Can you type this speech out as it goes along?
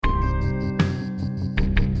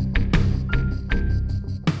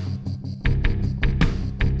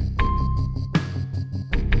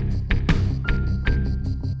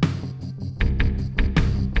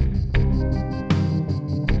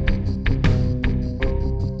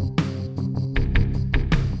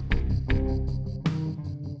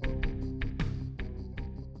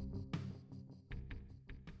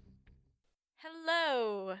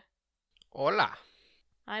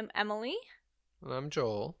I'm Emily. And I'm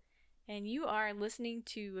Joel. And you are listening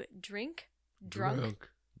to Drink, Drunk,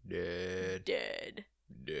 Dead. Dead.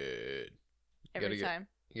 Every time.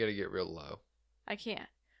 You gotta get real low. I can't.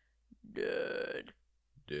 Dead.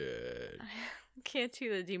 I can't do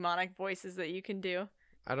the demonic voices that you can do.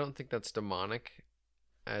 I don't think that's demonic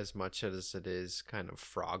as much as it is kind of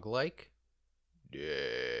frog-like.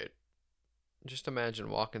 Dead. Just imagine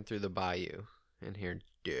walking through the bayou and hearing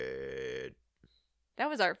dead. That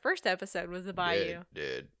was our first episode, was the bayou.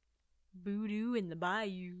 Dead. Voodoo in the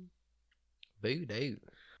bayou. Voodoo.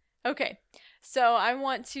 Okay, so I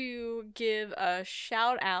want to give a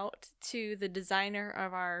shout out to the designer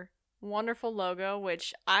of our wonderful logo,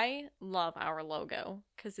 which I love our logo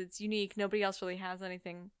because it's unique. Nobody else really has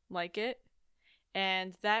anything like it.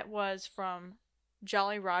 And that was from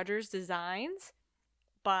Jolly Rogers Designs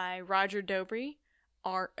by Roger Dobry,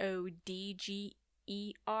 Rodger,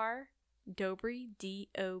 Dobry,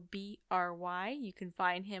 Dobry. You can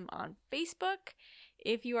find him on Facebook.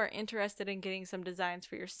 If you are interested in getting some designs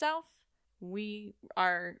for yourself, we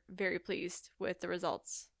are very pleased with the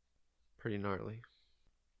results. Pretty gnarly.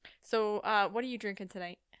 So, what are you drinking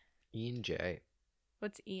tonight? E&J.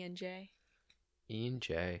 What's E&J?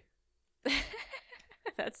 E&J.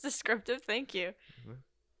 That's descriptive, thank you.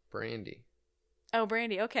 Brandy. Oh,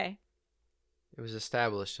 brandy, okay. It was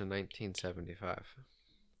established in 1975.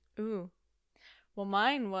 Ooh. Well,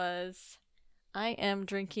 mine was, I am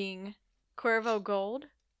drinking Cuervo Gold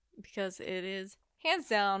because it is, hands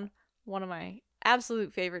down, one of my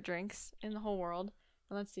absolute favorite drinks in the whole world.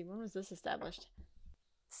 And let's see, when was this established?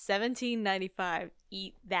 1795.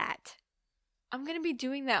 Eat that. I'm going to be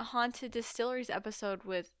doing that Haunted Distilleries episode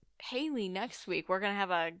with Haley next week. We're going to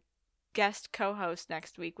have a guest co-host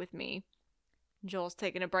next week with me. Joel's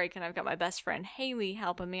taking a break, and I've got my best friend Haley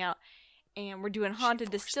helping me out. And we're doing Haunted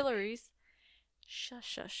Distilleries.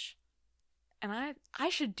 Shush. And I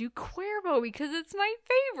should do Cuervo because it's my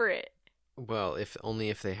favorite. Well, if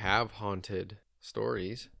they have haunted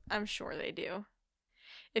stories. I'm sure they do.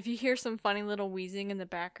 If you hear some funny little wheezing in the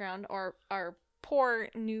background, or our poor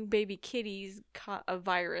new baby kitties caught a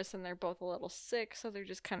virus and they're both a little sick, so they're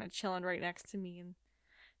just kind of chilling right next to me and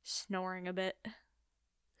snoring a bit.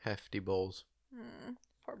 Hefty bowls.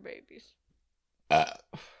 Poor babies.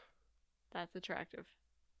 That's attractive.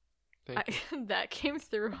 Thank you. That came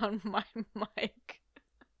through on my mic.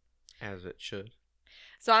 As it should.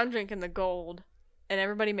 So I'm drinking the gold, and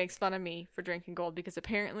everybody makes fun of me for drinking gold because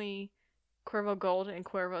apparently Cuervo Gold and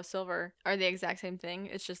Cuervo Silver are the exact same thing.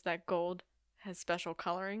 It's just that gold has special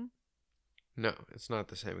coloring. No, it's not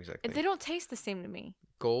the same exact thing. They don't taste the same to me.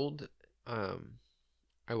 Gold, I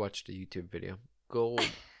watched a YouTube video.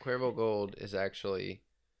 Cuervo Gold is actually,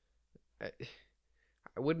 I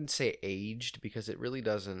wouldn't say aged because it really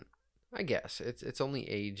doesn't. I guess it's only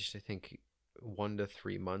aged, I think, 1 to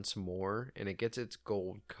 3 months more, and it gets its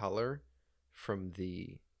gold color from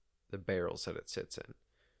the barrels that it sits in.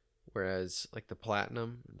 Whereas, like the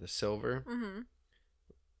platinum, the silver,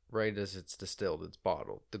 right as it's distilled, it's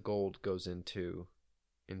bottled. The gold goes into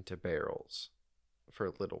from for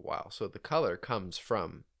a little while, so the color comes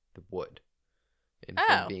from the wood and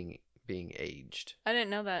from being aged. I didn't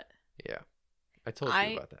know that. Yeah, I told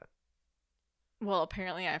you about that. Well,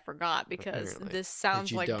 apparently I forgot because this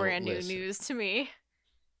sounds like brand new news to me.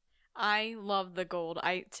 I love the gold.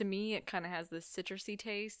 To me, it kind of has this citrusy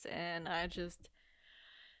taste, and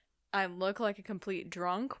I look like a complete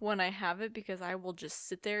drunk when I have it because I will just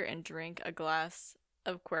sit there and drink a glass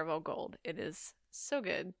of Cuervo Gold. It is so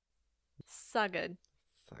good. So good.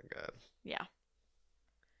 So good. Yeah.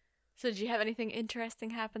 So did you have anything interesting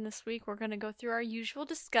happen this week? We're going to go through our usual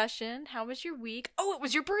discussion. How was your week? Oh, it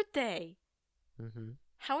was your birthday.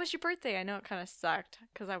 How was your birthday? I know it kind of sucked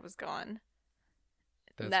because I was gone.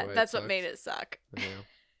 That's what made it suck. Yeah.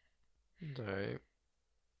 It's alright.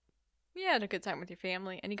 You had a good time with your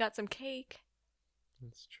family, and you got some cake.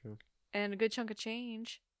 That's true. And a good chunk of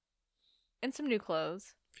change. And some new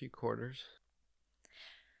clothes. A few quarters.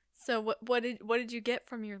 So what did you get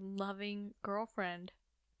from your loving girlfriend?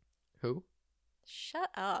 Who? Shut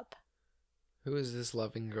up. Who is this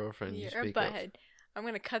loving girlfriend you speak butthead. of? I'm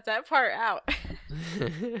going to cut that part out.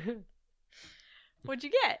 What'd you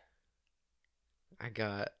get? I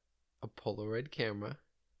got a Polaroid camera,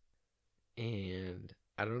 and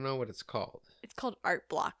I don't know what it's called. It's called Art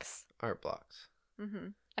Blocks. Art Blocks.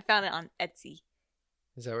 I found it on Etsy.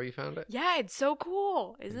 Is that where you found it? Yeah, it's so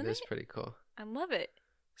cool, isn't it? It is pretty cool. I love it.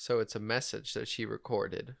 So it's a message that she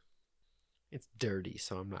recorded. It's dirty,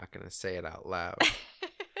 so I'm not going to say it out loud.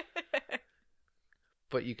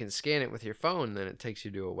 But you can scan it with your phone, then it takes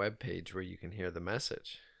you to a web page where you can hear the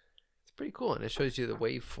message. It's pretty cool, and it shows you the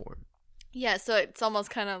waveform. Yeah, so it's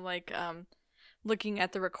almost kind of like looking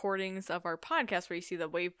at the recordings of our podcast where you see the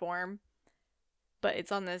waveform, but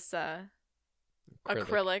it's on this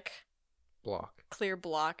acrylic block, clear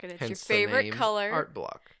block, and it's hence your favorite color. Art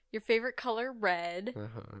block. Your favorite color, red.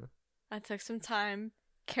 Uh-huh. I took some time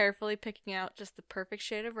carefully picking out just the perfect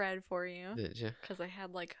shade of red for you. Did you? Because I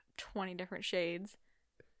had like 20 different shades.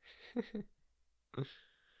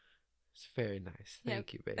 It's very nice.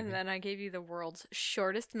 Thank you, baby. And then I gave you the world's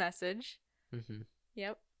shortest message. Mm-hmm.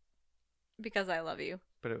 Yep. Because I love you.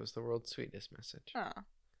 But it was the world's sweetest message. Oh,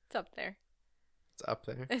 it's up there. It's up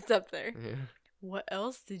there? It's up there. Yeah. What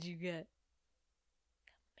else did you get?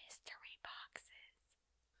 Mystery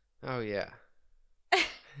boxes. Oh, yeah.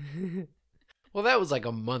 Well, that was like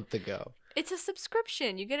a month ago. It's a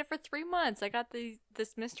subscription. You get it for 3 months. I got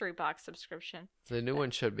this mystery box subscription. The new one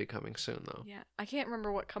should be coming soon, though. Yeah. I can't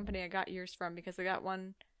remember what company I got yours from because I got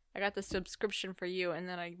the subscription for you, and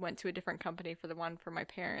then I went to a different company for the one for my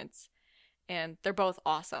parents. And they're both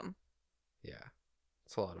awesome. Yeah.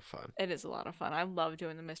 It's a lot of fun. It is a lot of fun. I love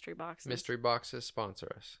doing the mystery boxes. Mystery boxes sponsor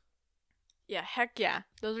us. Yeah, heck yeah.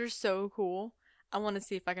 Those are so cool. I want to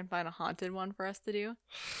see if I can find a haunted one for us to do.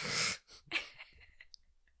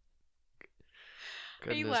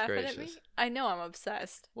 Are you laughing gracious. At me? I know, I'm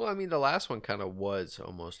obsessed. Well, I mean, the last one kind of was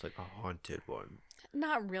almost like a haunted one.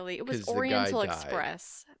 Not really. It was Oriental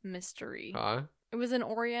Express mystery. Huh? It was an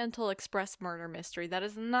Oriental Express murder mystery. That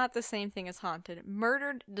is not the same thing as haunted.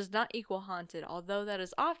 Murdered does not equal haunted. Although that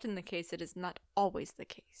is often the case, it is not always the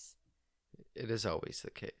case. It is always the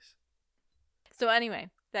case. So anyway,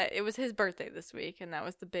 it was his birthday this week, and that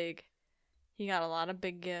was he got a lot of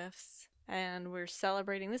big gifts, and we're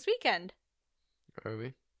celebrating this weekend. Are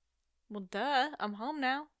we? Well, duh. I'm home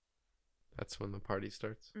now. That's when the party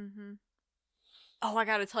starts? Mm-hmm. Oh, I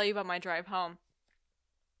gotta tell you about my drive home.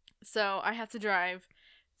 So I have to drive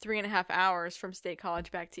 3.5 hours from State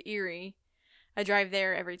College back to Erie. I drive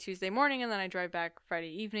there every Tuesday morning, and then I drive back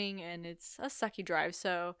Friday evening, and it's a sucky drive,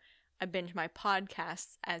 so I binge my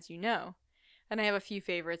podcasts, as you know. And I have a few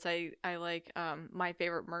favorites. I like My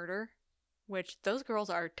Favorite Murder, which those girls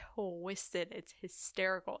are twisted. It's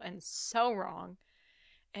hysterical and so wrong.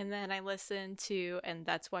 And then I listen to And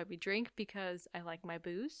That's Why We Drink, because I like my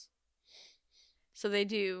booze. So they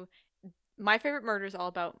do My Favorite Murder is all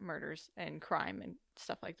about murders and crime and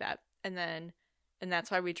stuff like that. And then And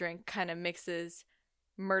That's Why We Drink kind of mixes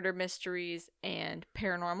murder mysteries and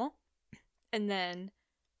paranormal. And then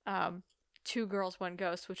Two Girls, One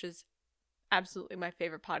Ghost, which is absolutely my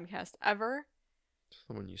favorite podcast ever. It's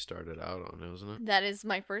the one you started out on, isn't it? That is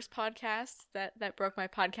my first podcast that broke my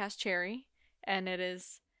podcast cherry. And it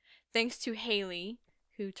is thanks to Haley,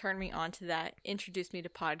 who turned me on to that, introduced me to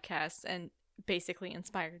podcasts, and basically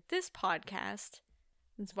inspired this podcast.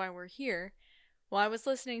 That's why we're here. Well, I was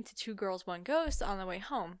listening to Two Girls, One Ghost on the way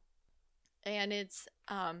home. And it's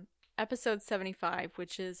episode 75,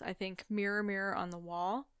 which is, I think, Mirror, Mirror on the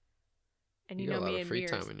Wall. And you know me and mirrors. You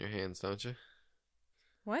got a lot of free time in your hands, don't you?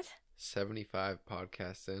 What? 75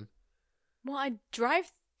 podcasts in. Well, I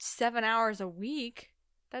drive 7 hours a week.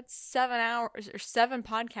 That's 7 hours or 7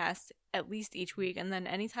 podcasts at least each week. And then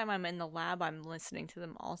anytime I'm in the lab, I'm listening to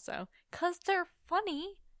them also. Because they're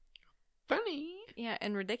funny. Funny? Yeah,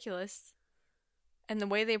 and ridiculous. And the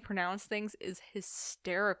way they pronounce things is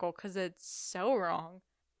hysterical because it's so wrong.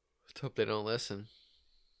 Let's hope they don't listen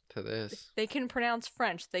to this. They can pronounce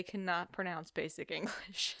French. They cannot pronounce basic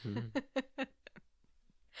English. Mm-hmm.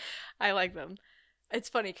 I like them. It's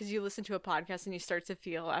funny because you listen to a podcast and you start to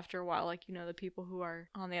feel after a while like you know the people who are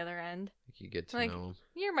on the other end. You get to know them.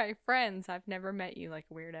 You're my friends. I've never met you, like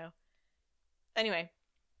a weirdo. Anyway,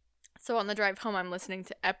 so on the drive home, I'm listening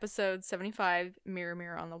to episode 75, Mirror,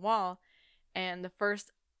 Mirror on the Wall. And the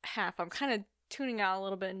first half, I'm kind of tuning out a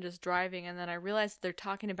little bit and just driving. And then I realized they're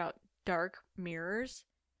talking about dark mirrors.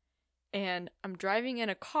 And I'm driving in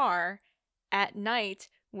a car at night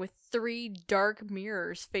with 3 dark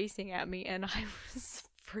mirrors facing at me, and I was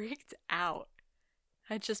freaked out.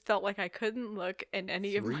 I just felt like I couldn't look in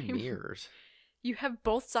any of my mirrors. You have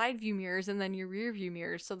both side view mirrors and then your rear view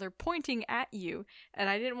mirrors, so they're pointing at you, and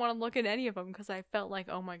I didn't want to look at any of them because I felt like,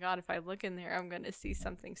 oh my god, if I look in there, I'm going to see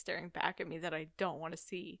something staring back at me that I don't want to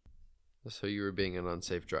see. So you were being an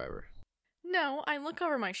unsafe driver? No, I look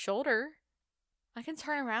over my shoulder. I can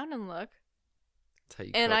turn around and look. That's how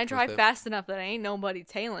you and I drive fast enough that ain't nobody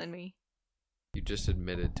tailing me. You just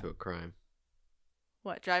admitted to a crime.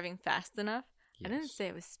 What, driving fast enough? Yes. I didn't say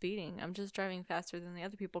I was speeding. I'm just driving faster than the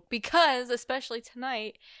other people. Because, especially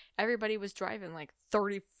tonight, everybody was driving like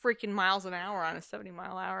 30 freaking miles an hour on a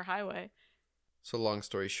 70-mile-an-hour highway. So long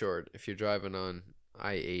story short, if you're driving on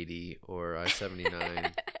I-80 or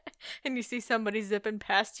I-79. And you see somebody zipping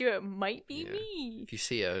past you, it might be me. If you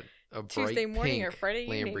see a Tuesday bright morning pink or Friday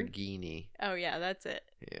Lamborghini. Evening. Oh, yeah, that's it.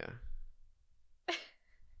 Yeah.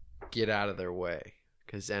 Get out of their way,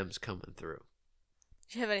 because M's coming through.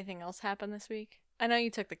 Did you have anything else happen this week? I know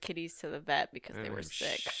you took the kitties to the vet because they were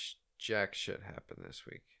sick. Jack shit happened this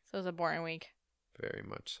week. So it was a boring week. Very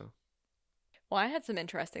much so. Well, I had some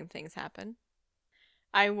interesting things happen.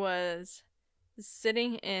 I was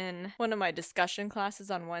sitting in one of my discussion classes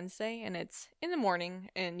on Wednesday, and it's in the morning,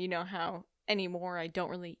 and you know how anymore I don't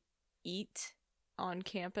really eat on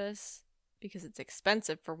campus because it's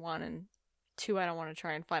expensive for one, and two, I don't want to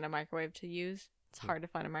try and find a microwave to use. It's hard to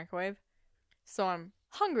find a microwave. So I'm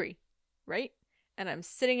hungry, right? And I'm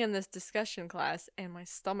sitting in this discussion class, and my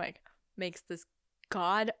stomach makes this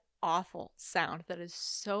god-awful sound that is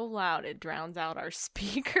so loud it drowns out our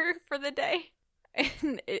speaker for the day.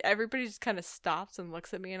 And everybody just kind of stops and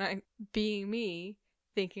looks at me, and I, being me,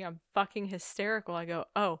 thinking I'm fucking hysterical, I go,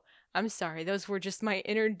 "Oh, I'm sorry, those were just my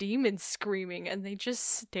inner demons screaming," and they just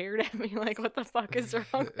stared at me like, "What the fuck is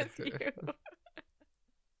wrong with you?"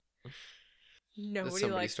 Nobody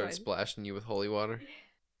somebody started splashing you with holy water?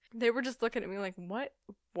 They were just looking at me like, what?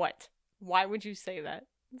 Why would you say that?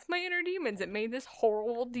 It's my inner demons. It made this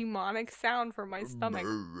horrible demonic sound from my stomach.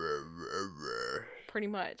 Pretty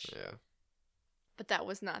much. Yeah. But that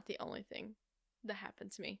was not the only thing that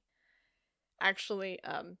happened to me. Actually,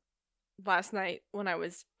 last night when I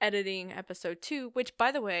was editing episode 2, which,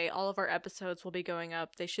 by the way, all of our episodes will be going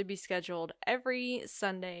up. They should be scheduled every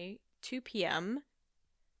Sunday, 2 p.m.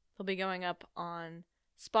 They'll be going up on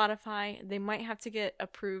Spotify. They might have to get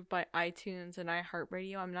approved by iTunes and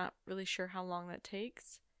iHeartRadio. I'm not really sure how long that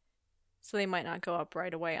takes. So they might not go up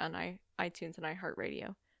right away on iTunes and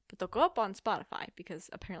iHeartRadio. But they'll go up on Spotify because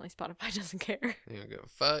apparently Spotify doesn't care. They don't give a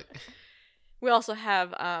fuck. We also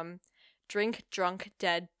have Drink Drunk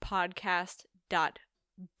Dead Podcast Buzzsprout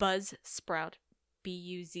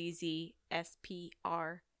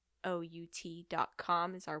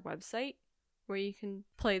BuzzSprout.com is our website where you can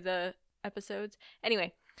play the episodes.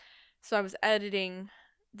 Anyway, so I was editing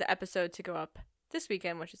the episode to go up this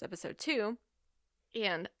weekend, which is episode 2,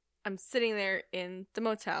 and I'm sitting there in the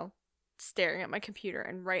motel staring at my computer,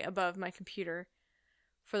 and right above my computer,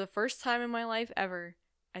 for the first time in my life ever,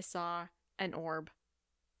 I saw an orb.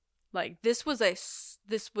 Like, this was a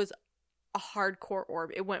hardcore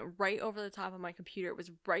orb. It went right over the top of my computer. It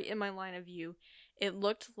was right in my line of view. It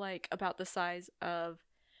looked like about the size of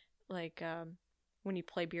like when you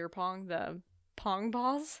play beer pong, the pong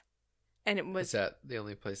balls. And it was... Is that the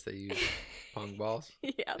only place they use pong balls?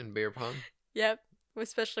 Yeah. In beer pong? Yep.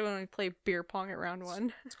 Especially when we play beer pong at round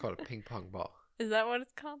 1. It's called a ping pong ball. Is that what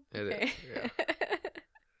it's called? It is, yeah.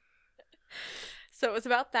 So it was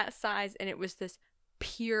about that size, and it was this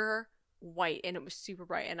pure white, and it was super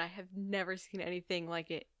bright, and I have never seen anything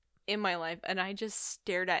like it in my life, and I just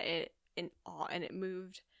stared at it in awe, and it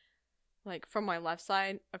moved like from my left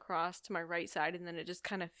side across to my right side, and then it just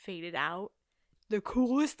kind of faded out. The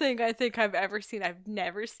coolest thing I think I've ever seen. I've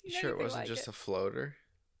never seen anything like it. Sure it wasn't just a floater?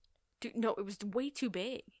 Dude, no, it was way too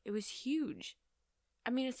big. It was huge. I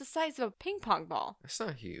mean, it's the size of a ping pong ball. That's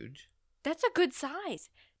not huge. That's a good size.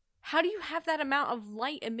 How do you have that amount of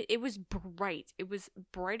light? It was bright. It was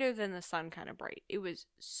brighter than the sun kind of bright. It was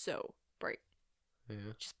so bright.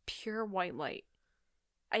 Yeah. Just pure white light.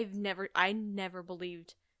 I never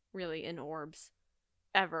believed really in orbs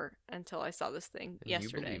ever until I saw this thing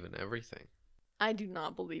yesterday. You believe in everything. I do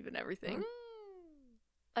not believe in everything.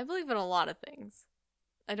 I believe in a lot of things.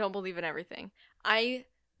 I don't believe in everything. I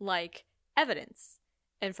like evidence.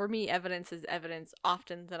 And for me, evidence is evidence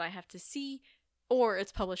often that I have to see, or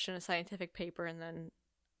it's published in a scientific paper, and then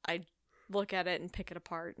I look at it and pick it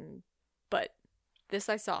apart. But this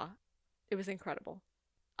I saw. It was incredible.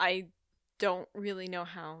 I don't really know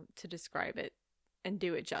how to describe it and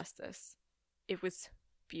do it justice. It was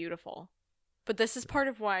beautiful. But this is part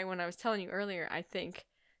of why, when I was telling you earlier, I think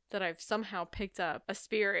that I've somehow picked up a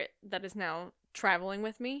spirit that is now traveling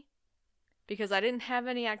with me, because I didn't have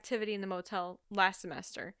any activity in the motel last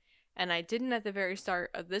semester, and I didn't at the very start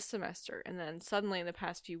of this semester, and then suddenly in the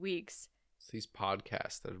past few weeks, it's these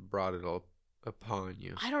podcasts that have brought it all upon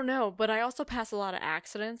you. I don't know, but I also pass a lot of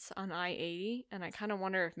accidents on I-80, and I kind of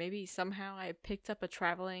wonder if maybe somehow I picked up a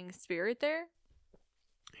traveling spirit there.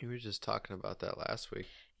 You were just talking about that last week.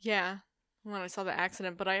 Yeah, when I saw the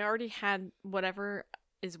accident, but I already had whatever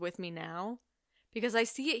is with me now, because I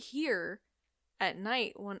see it here at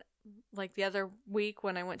night, when, like the other week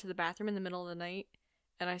when I went to the bathroom in the middle of the night,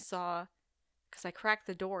 and I saw, because I cracked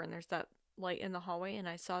the door and there's that light in the hallway, and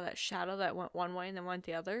I saw that shadow that went one way and then went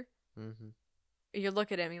the other. Mm-hmm. You're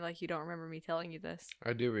looking at me like you don't remember me telling you this.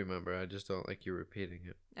 I do remember. I just don't like you repeating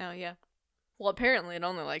it. Oh, yeah. Well, apparently it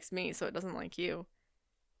only likes me, so it doesn't like you.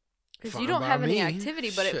 Because you don't have any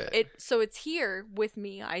activity, but so it's here with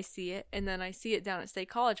me. I see it, and then I see it down at State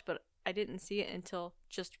College, but I didn't see it until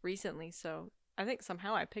just recently, so I think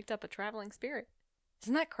somehow I picked up a traveling spirit.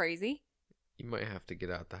 Isn't that crazy? You might have to get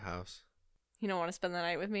out the house. You don't want to spend the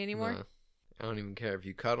night with me anymore? No. I don't even care if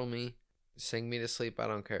you cuddle me, sing me to sleep. I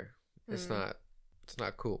don't care. It's not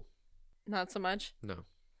cool. Not so much? No.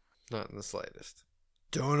 Not in the slightest.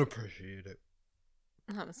 Don't appreciate it.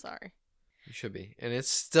 I'm sorry. You should be. And it's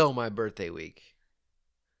still my birthday week.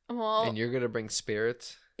 Well. And you're going to bring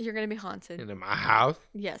spirits? You're going to be haunted. Into my house?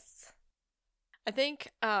 Yes. I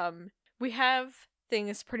think we have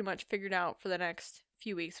things pretty much figured out for the next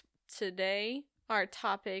few weeks. Today, our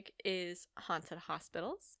topic is haunted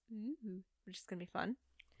hospitals, which is going to be fun.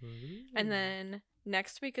 And then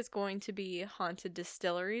next week is going to be haunted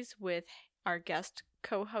distilleries with our guest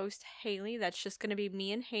co-host, Haley. That's just going to be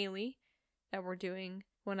me and Haley that we're doing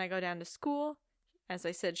when I go down to school. As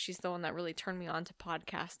I said, she's the one that really turned me on to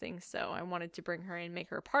podcasting, so I wanted to bring her in and make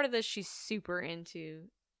her a part of this. She's super into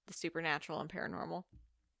the supernatural and paranormal.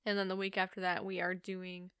 And then the week after that, we are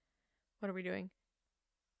doing... What are we doing?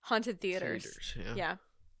 Haunted theaters. Yeah.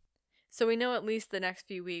 So we know at least the next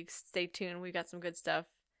few weeks. Stay tuned. We got some good stuff.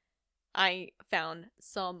 I found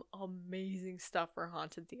some amazing stuff for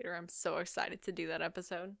haunted theater. I'm so excited to do that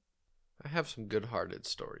episode. I have some good-hearted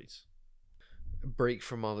stories. A break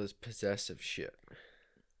from all this possessive shit.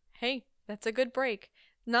 Hey, that's a good break.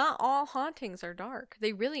 Not all hauntings are dark.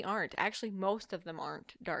 They really aren't. Actually, most of them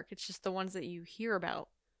aren't dark. It's just the ones that you hear about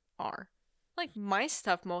are. Like, my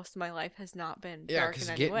stuff most of my life has not been dark in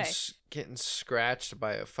any way. Getting scratched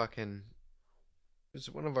by a fucking... It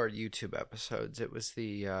was one of our YouTube episodes. It was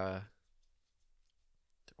the...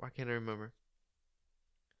 Why can't I remember?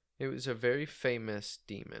 It was a very famous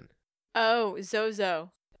demon. Oh,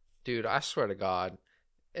 Zozo. Dude, I swear to God,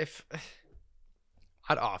 if...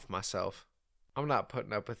 I'd off myself. I'm not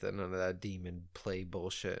putting up with none of that demon play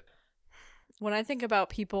bullshit. When I think about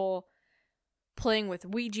people... playing with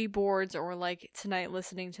Ouija boards, or like tonight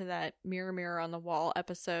listening to that Mirror Mirror on the Wall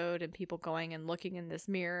episode and people going and looking in this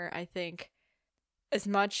mirror, I think as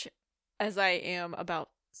much as I am about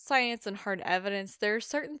science and hard evidence, there are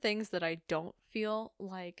certain things that I don't feel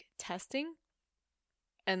like testing,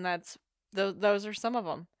 and those are some of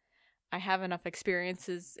them. I have enough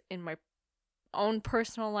experiences in my own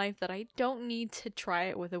personal life that I don't need to try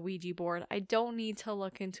it with a Ouija board. I don't need to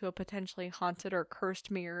look into a potentially haunted or cursed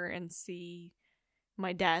mirror and see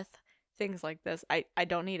my death, things like this. I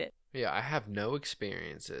don't need it. Yeah, I have no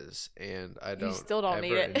experiences, and I don't, still don't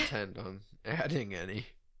need it. Intend on adding any.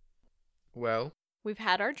 Well, we've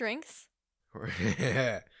had our drinks.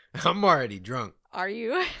 I'm already drunk. Are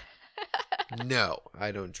you? No,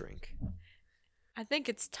 I don't drink. I think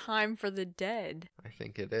it's time for the dead. I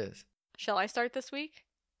think it is. Shall I start this week?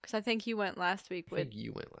 Because I think you went last week. I think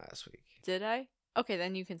you went last week. Did I? Okay,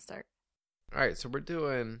 then you can start. All right, so we're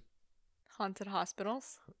doing... haunted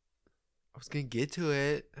hospitals. I was going to get to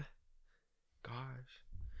it. Gosh.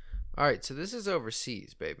 All right, so this is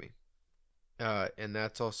overseas, baby. And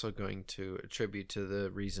that's also going to attribute to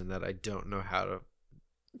the reason that I don't know how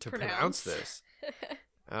to pronounce this.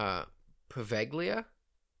 Poveglia?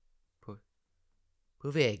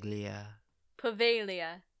 Poveglia.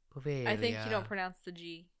 Poveglia. I think you don't pronounce the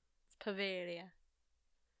G. It's Poveglia.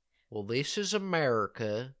 Well, this is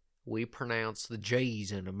America. We pronounce the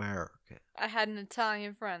G's in America. I had an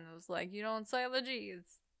Italian friend that was like, you don't say the G's.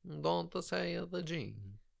 Don't say the G.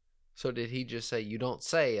 So did he just say, you don't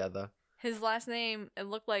say the... His last name, it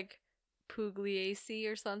looked like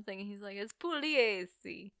Pugliese or something. He's like, it's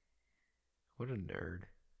Pugliese. What a nerd.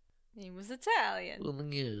 He was Italian.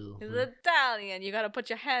 He was Italian. You gotta put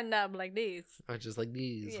your hand up like this. Oh, just like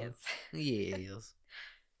this. Yes. Yes.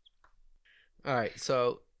 Alright,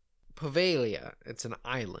 so Poveglia, it's an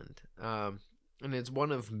island. And it's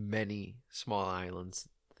one of many small islands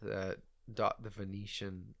that dot the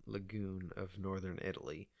Venetian lagoon of northern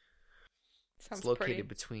Italy. Sounds it's located pretty.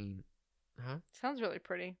 Between... Huh? Sounds really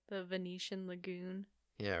pretty. The Venetian lagoon.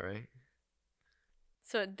 Yeah, right?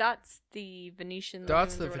 So it dots the Venetian lagoon.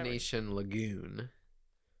 Dots the Venetian lagoon,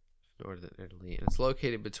 northern Italy, and it's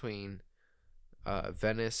located between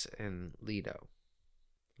Venice and Lido.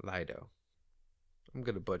 I'm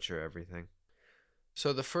gonna butcher everything.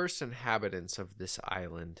 So the first inhabitants of this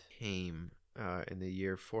island came in the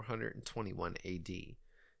year 421 AD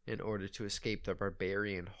in order to escape the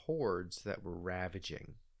barbarian hordes that were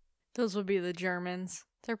ravaging. Those would be the Germans.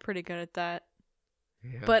 They're pretty good at that.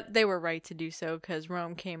 Yeah. But they were right to do so because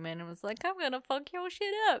Rome came in and was like, I'm gonna fuck your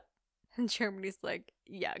shit up. And Germany's like,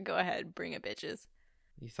 yeah, go ahead, bring it, bitches.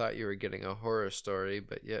 You thought you were getting a horror story,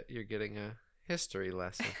 but yet you're getting a history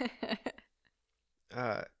lesson.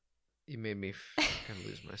 You made me fucking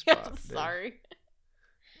lose my spot. I'm sorry.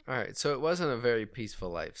 Alright, so it wasn't a very peaceful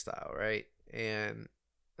lifestyle, right? And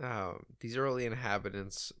these early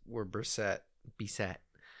inhabitants were beset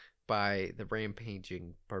by the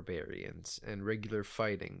rampaging barbarians, and regular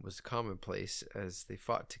fighting was commonplace as they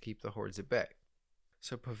fought to keep the hordes at bay.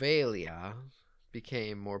 So Poveglia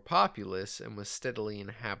became more populous and was steadily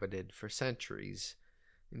inhabited for centuries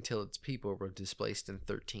until its people were displaced in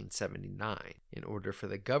 1379 in order for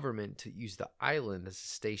the government to use the island as a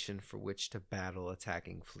station for which to battle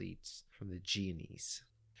attacking fleets from the Genoese.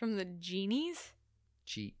 From the Genoese?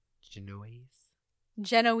 Genoese?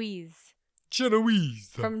 Genoese. Genoese.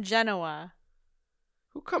 From Genoa.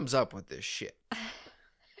 Who comes up with this shit?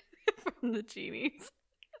 From the Genoese.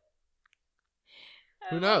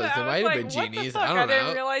 Who knows? There might have been genies. I don't know. I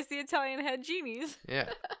didn't realize the Italian had genies. Yeah.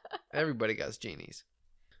 Everybody got genies.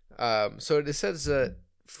 So it says that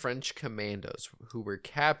French commandos who were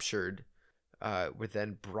captured were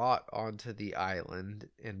then brought onto the island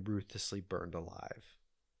and ruthlessly burned alive.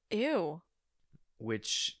 Ew.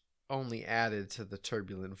 Which only added to the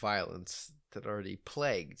turbulent violence that already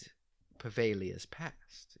plagued Poveglia's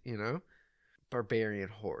past, you know? Barbarian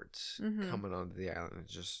hordes coming onto the island and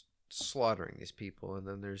just slaughtering these people, and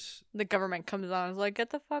then there's... The government comes on and is like, get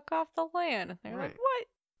the fuck off the land. And they're like, what?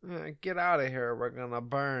 Get out of here, we're gonna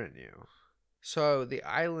burn you. So the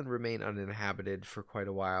island remained uninhabited for quite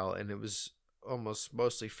a while, and it was almost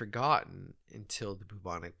mostly forgotten until the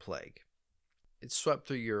bubonic plague. It swept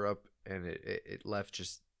through Europe, and it left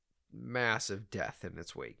just massive death in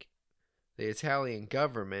its wake. The Italian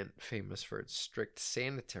government, famous for its strict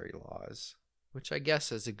sanitary laws, which I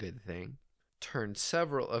guess is a good thing, turned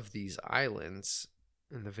several of these islands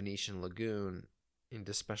in the Venetian lagoon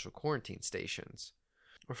into special quarantine stations,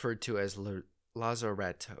 referred to as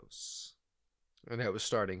lazarettos. And that was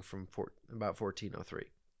starting from about 1403.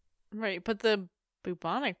 Right, but the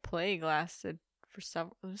bubonic plague lasted for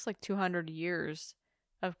several, it was like 200 years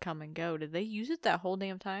of come and go. Did they use it that whole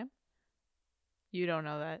damn time? You don't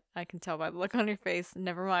know that. I can tell by the look on your face.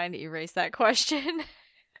 Never mind, erase that question.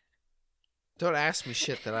 Don't ask me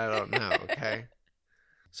shit that I don't know, okay?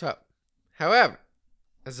 So, however,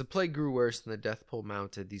 as the plague grew worse and the death toll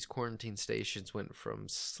mounted, these quarantine stations went from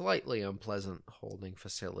slightly unpleasant holding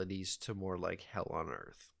facilities to more like hell on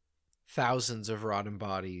earth. Thousands of rotten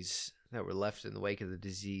bodies that were left in the wake of the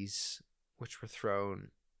disease, which were thrown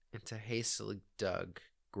into hastily dug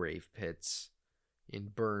grave pits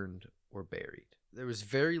and burned or buried. There was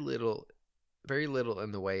very little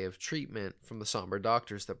in the way of treatment from the somber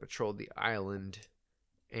doctors that patrolled the island,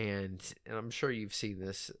 and I'm sure you've seen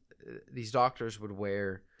this. These doctors would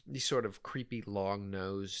wear these sort of creepy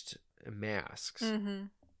long-nosed masks,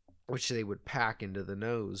 which they would pack into the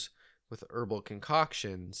nose with herbal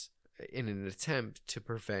concoctions in an attempt to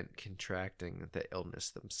prevent contracting the illness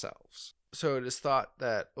themselves. So it is thought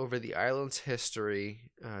that over the island's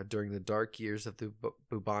history, during the dark years of the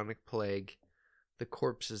bubonic plague, the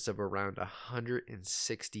corpses of around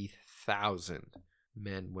 160,000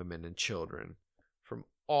 men, women, and children from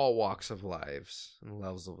all walks of lives and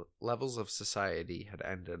levels of society had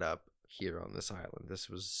ended up here on this island.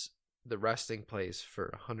 This was the resting place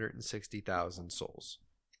for 160,000 souls.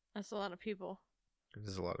 That's a lot of people. It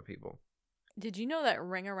is a lot of people. Did you know that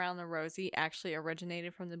Ring Around the Rosie actually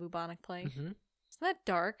originated from the bubonic plague? Mm-hmm. Isn't that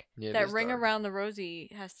dark? Yeah, that Ring Around the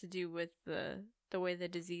Rosie has to do with the way the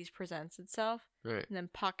disease presents itself. Right. And then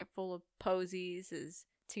Pocket Full of Posies is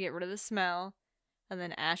to get rid of the smell. And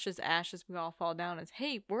then Ashes, Ashes, we all fall down is,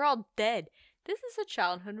 hey, we're all dead. This is a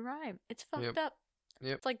childhood rhyme. It's fucked up.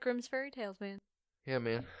 Yep. It's like Grimm's Fairy Tales, man. Yeah,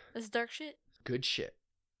 man. This is dark shit. Good shit.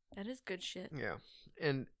 That is good shit. Yeah.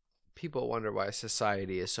 And people wonder why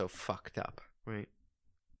society is so fucked up, right?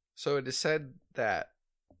 So it is said that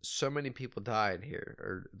so many people died here,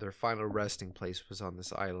 or their final resting place was on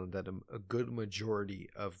this island, that a good majority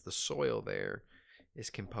of the soil there is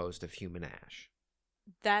composed of human ash.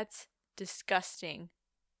 That's disgusting.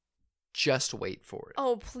 Just wait for it.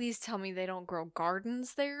 Oh, please tell me they don't grow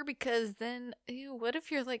gardens there, because then, ew, what if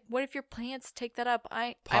your plants take that up?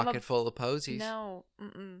 Pocket full of posies. No.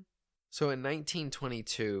 So in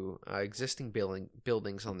 1922, existing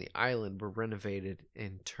buildings on the island were renovated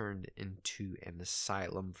and turned into an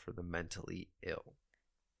asylum for the mentally ill.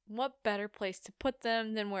 What better place to put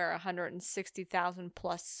them than where 160,000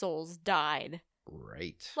 plus souls died?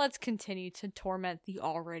 Right. Let's continue to torment the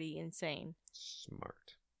already insane.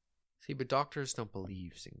 Smart. See, but doctors don't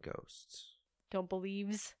believe in ghosts. Don't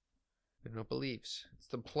believes? They don't believes. It's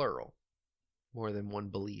the plural. More than one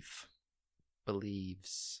belief.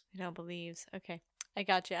 Believes. I don't believes. Okay. I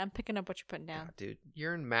got you. I'm picking up what you're putting down. God, dude,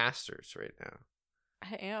 you're in masters right now.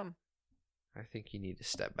 I am. I think you need to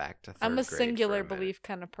step back to third I'm a grade singular belief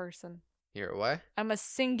kind of person. You're what? I'm a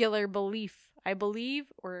singular belief. I believe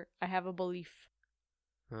or I have a belief.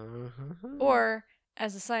 Or,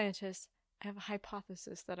 as a scientist, I have a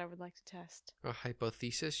hypothesis that I would like to test. A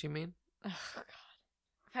hypothesis, you mean? Oh, God.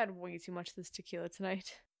 I've had way too much of this tequila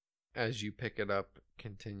tonight. As you pick it up,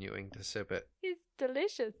 continuing to sip it. It's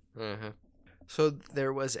delicious. So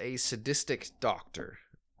there was a sadistic doctor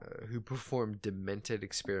who performed demented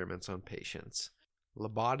experiments on patients.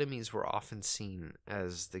 Lobotomies were often seen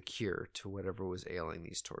as the cure to whatever was ailing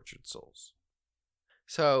these tortured souls.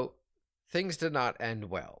 So things did not end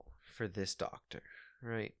well for this doctor,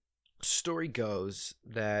 right? Story goes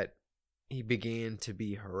that he began to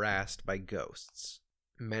be harassed by ghosts,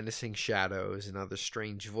 menacing shadows, and other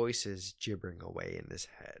strange voices gibbering away in his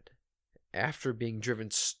head. After being driven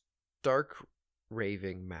stark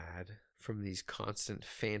raving mad from these constant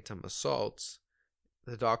phantom assaults,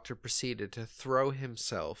 the doctor proceeded to throw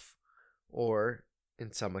himself, or,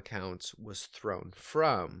 in some accounts, was thrown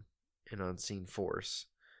from an unseen force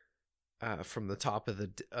from the top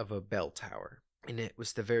of a bell tower. And it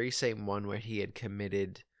was the very same one where he had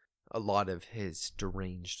committed a lot of his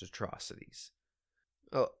deranged atrocities.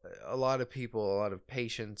 A lot of people, a lot of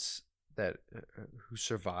patients that who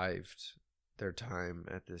survived their time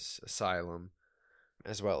at this asylum,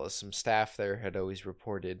 as well as some staff there, had always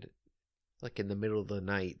reported, like in the middle of the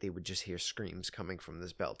night, they would just hear screams coming from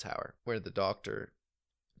this bell tower, where the doctor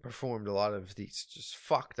performed a lot of these just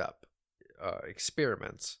fucked up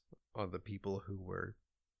experiments on the people who were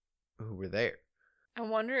there. I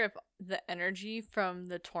wonder if the energy from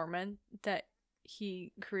the torment that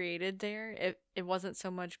he created there, it wasn't so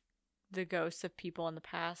much the ghosts of people in the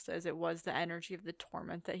past as it was the energy of the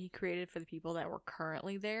torment that he created for the people that were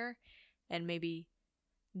currently there, and maybe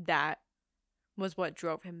that was what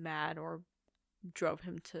drove him mad or drove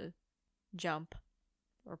him to jump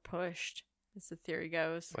or pushed, as the theory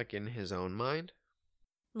goes. Like in his own mind?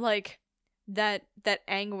 Like that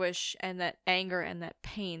anguish and that anger and that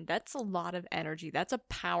pain, that's a lot of energy. That's a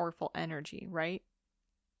powerful energy, right?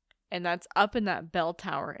 And that's up in that bell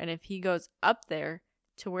tower. And if he goes up there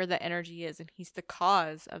to where the energy is and he's the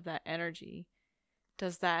cause of that energy,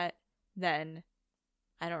 does that then,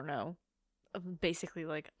 I don't know, basically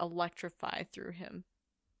like electrify through him?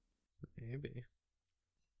 Maybe.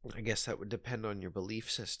 I guess that would depend on your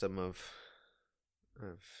belief system of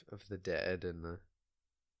the dead and the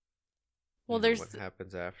there's what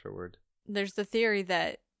happens afterward. There's the theory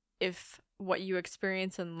that if what you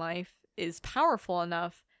experience in life is powerful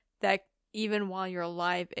enough that even while you're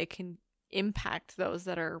alive, it can impact those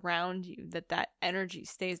that are around you, that energy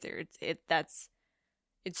stays there. It's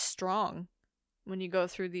strong when you go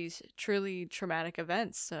through these truly traumatic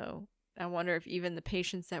events. So I wonder if even the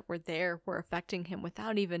patients that were there were affecting him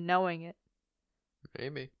without even knowing it.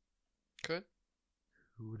 Maybe. Could.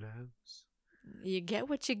 Who knows? You get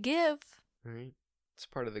what you give. Right. It's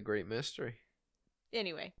part of the great mystery.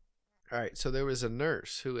 Anyway. All right. So there was a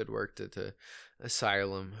nurse who had worked at the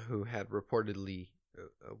asylum who had reportedly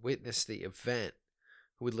witnessed the event,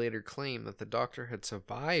 who would later claim that the doctor had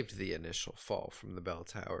survived the initial fall from the bell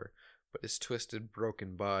tower, but his twisted,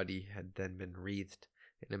 broken body had then been wreathed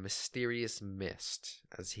in a mysterious mist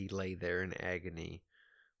as he lay there in agony,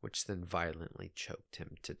 which then violently choked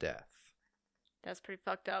him to death. That's pretty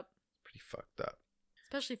fucked up. Pretty fucked up.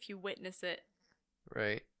 Especially if you witness it.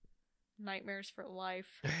 Right. Nightmares for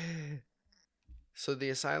life. So the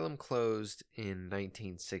asylum closed in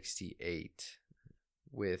 1968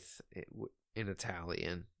 with, in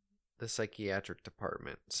Italian, the psychiatric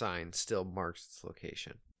department sign still marks its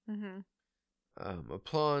location. Mm-hmm.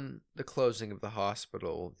 Upon the closing of the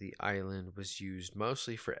hospital, the island was used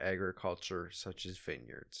mostly for agriculture, such as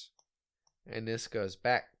vineyards. And this goes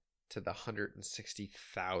back to the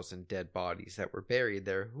 160,000 dead bodies that were buried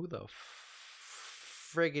there. Who the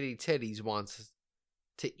friggity titties wants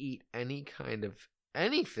to eat any kind of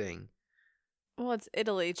anything? Well, it's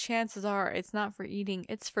Italy. Chances are it's not for eating,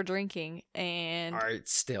 it's for drinking. And alright,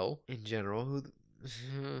 still, in general,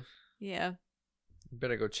 yeah. You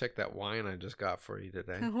better go check that wine I just got for you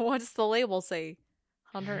today. What's the label say?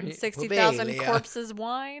 160,000 corpses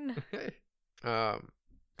wine?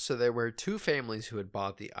 So there were two families who had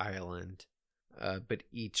bought the island, but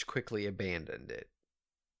each quickly abandoned it.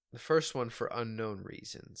 The first one for unknown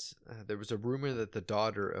reasons. There was a rumor that the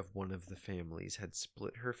daughter of one of the families had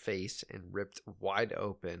split her face and ripped wide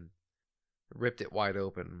open ripped it wide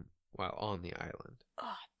open while on the island.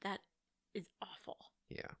 Oh, that is awful.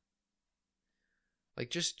 Yeah. Like,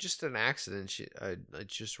 just an accident.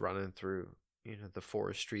 Just running through, the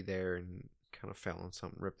forestry there and kind of fell on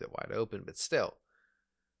something, ripped it wide open, but still.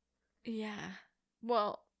 Yeah.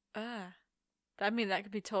 Well, I mean, that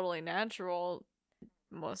could be totally natural.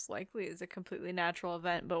 Most likely is a completely natural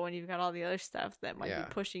event, but when you've got all the other stuff that might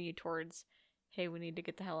be pushing you towards, hey, we need to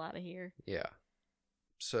get the hell out of here. Yeah.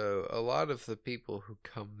 So a lot of the people who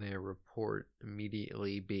come there report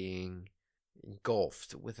immediately being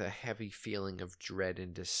engulfed with a heavy feeling of dread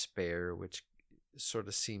and despair, which sort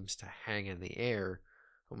of seems to hang in the air,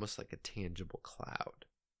 almost like a tangible cloud.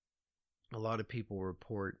 A lot of people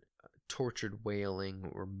report tortured wailing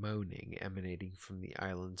or moaning emanating from the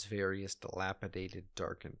island's various dilapidated,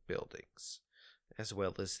 darkened buildings, as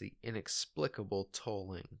well as the inexplicable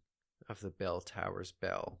tolling of the bell tower's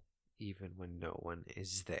bell, even when no one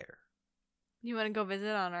is there. You want to go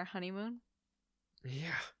visit on our honeymoon?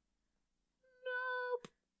 Yeah. Nope.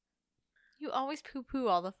 You always poo-poo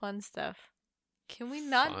all the fun stuff. Can we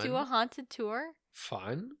not do a haunted tour?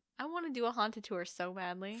 Fun? I want to do a haunted tour so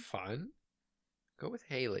badly. Fun? Go with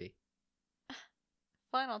Haley.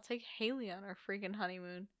 Fine, I'll take Haley on our freaking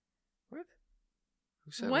honeymoon. What?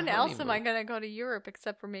 When else am I going to go to Europe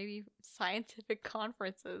except for maybe scientific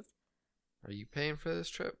conferences? Are you paying for this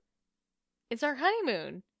trip? It's our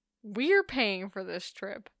honeymoon. We're paying for this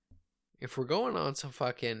trip. If we're going on some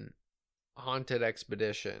fucking haunted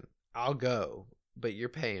expedition, I'll go, but you're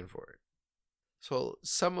paying for it. So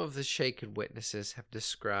some of the shaken witnesses have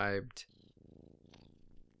described...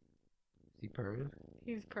 Is he purring?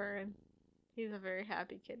 He's purring. He's a very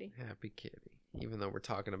happy kitty. Happy kitty. Even though we're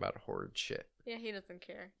talking about horrid shit. Yeah, he doesn't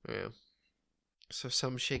care. Yeah. So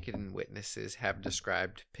some shaken witnesses have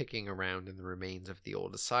described picking around in the remains of the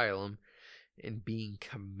old asylum and being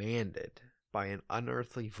commanded by an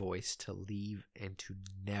unearthly voice to leave and to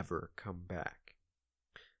never come back.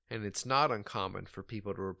 And it's not uncommon for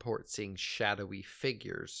people to report seeing shadowy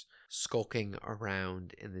figures skulking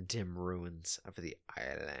around in the dim ruins of the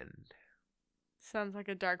island. Sounds like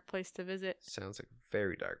a dark place to visit. Sounds like a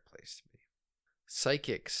very dark place to be.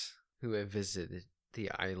 Psychics who have visited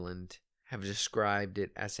the island have described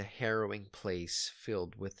it as a harrowing place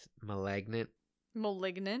filled with Malignant?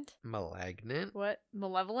 What?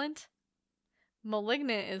 Malevolent?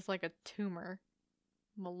 Malignant is like a tumor.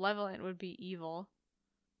 Malevolent would be evil.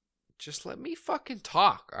 Just let me fucking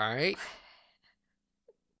talk, alright?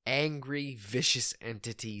 Angry, vicious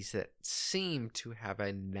entities that seem to have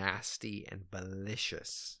a nasty and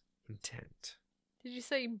malicious intent. Did you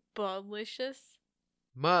say malicious?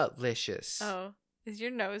 Malicious. Oh, is your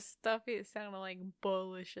nose stuffy? It sounded like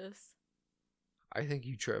malicious. I think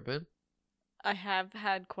you tripping. I have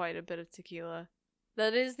had quite a bit of tequila.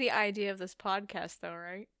 That is the idea of this podcast, though,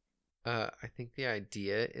 right? I think the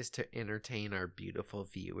idea is to entertain our beautiful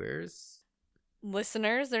viewers.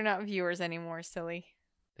 Listeners, they're not viewers anymore, silly.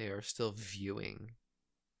 They are still viewing.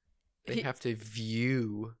 They have to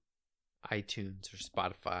view iTunes or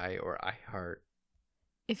Spotify or iHeart.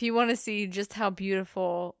 If you want to see just how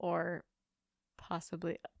beautiful or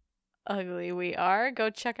possibly ugly we are, go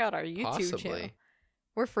check out our YouTube channel.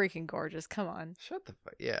 We're freaking gorgeous. Come on. Shut the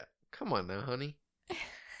fuck. Yeah. Come on now, honey.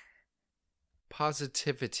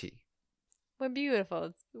 Positivity. We're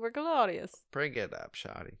beautiful. We're glorious. Bring it up,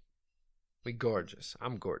 shawty. We gorgeous.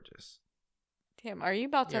 I'm gorgeous. Damn, are you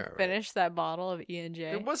about to finish that bottle of E&J?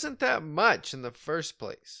 It wasn't that much in the first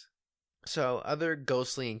place. So, other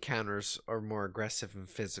ghostly encounters are more aggressive and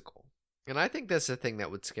physical. And I think that's the thing that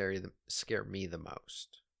would scare me the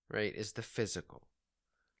most, right? Is the physical.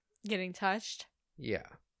 Getting touched? Yeah.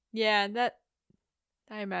 Yeah,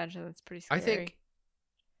 I imagine that's pretty scary.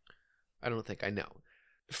 I don't think I know.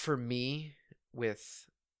 For me, with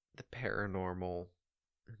the paranormal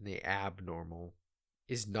and the abnormal,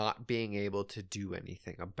 is not being able to do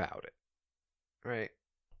anything about it. Right?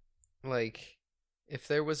 Like, if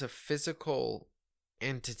there was a physical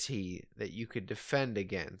entity that you could defend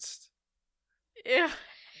against. Ew.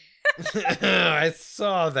 I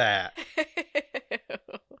saw that.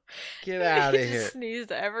 Get out of here. Just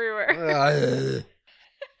sneezed everywhere.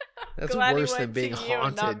 That's worse than being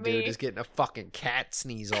haunted, dude. Just getting a fucking cat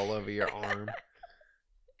sneeze all over your arm.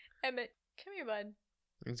 Emmett, come here, bud.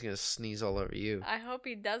 He's gonna sneeze all over you. I hope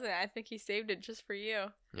he doesn't. I think he saved it just for you.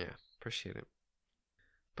 Yeah, appreciate it.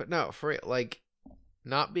 But no, for real, like,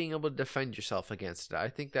 not being able to defend yourself against it. I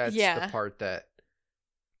think that's the part that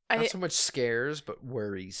not so much scares, but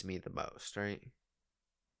worries me the most, right?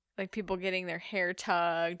 Like people getting their hair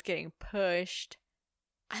tugged, getting pushed.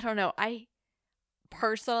 I don't know. I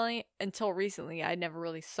personally, until recently, I never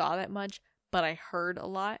really saw that much. but I heard a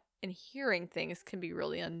lot. And hearing things can be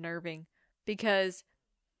really unnerving because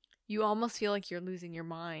you almost feel like you're losing your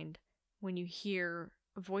mind when you hear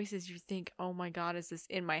voices. You think, oh my God, is this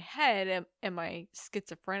in my head? Am I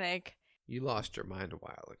schizophrenic? You lost your mind a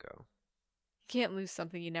while ago. You can't lose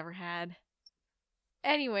something you never had.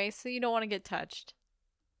 Anyway, so you don't want to get touched.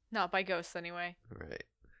 Not by ghosts, anyway. Right.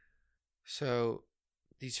 So,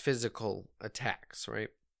 these physical attacks,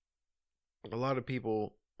 right? A lot of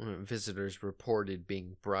people, visitors, reported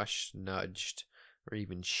being brushed, nudged, or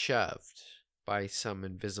even shoved by some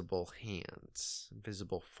invisible hands,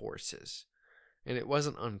 invisible forces. And it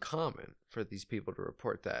wasn't uncommon for these people to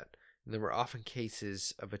report that. And there were often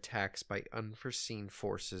cases of attacks by unforeseen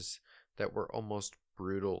forces that were almost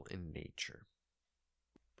brutal in nature.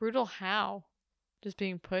 Brutal how? Just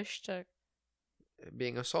being pushed to...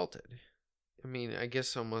 Being assaulted. I mean, I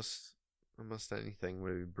guess almost anything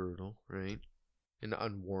would be brutal, right? And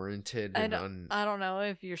unwarranted and I don't know,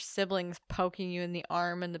 if your sibling's poking you in the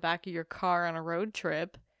arm in the back of your car on a road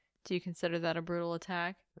trip, do you consider that a brutal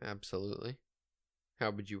attack? Absolutely.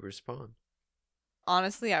 How would you respond?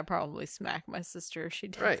 Honestly, I'd probably smack my sister if she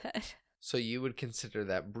did that. So you would consider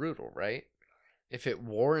that brutal, right? If it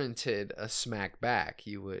warranted a smack back,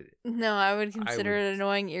 you would... No, I would consider it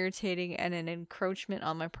annoying, irritating, and an encroachment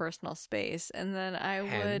on my personal space. And then I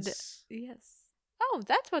would... Yes. Oh,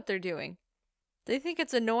 that's what they're doing. They think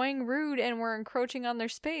it's annoying, rude, and we're encroaching on their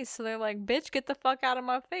space. So they're like, bitch, get the fuck out of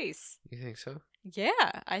my face. You think so?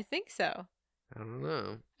 Yeah, I think so. I don't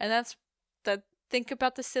know. And that's... Think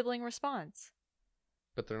about the sibling response.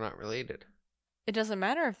 But they're not related. It doesn't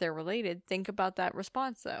matter if they're related. Think about that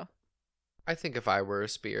response, though. I think if I were a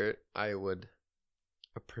spirit, I would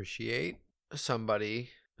appreciate somebody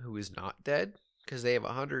who is not dead, because they have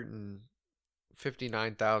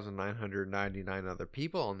 159,999 other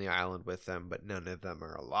people on the island with them, but none of them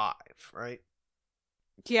are alive, right?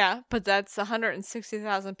 Yeah, but that's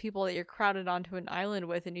 160,000 people that you're crowded onto an island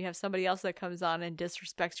with, and you have somebody else that comes on and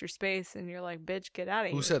disrespects your space, and you're like, bitch, get out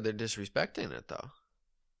of here. Who said they're disrespecting it, though?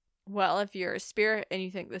 Well, if you're a spirit and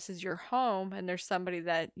you think this is your home and there's somebody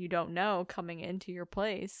that you don't know coming into your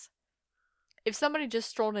place, if somebody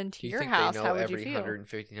just strolled into your house, how would you feel?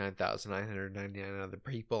 159,999 other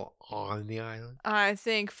people on the island? I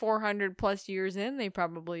think 400 plus years in, they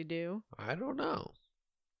probably do. I don't know.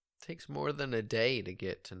 It takes more than a day to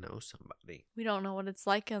get to know somebody. We don't know what it's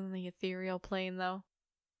like on the ethereal plane, though.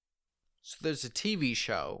 So there's a TV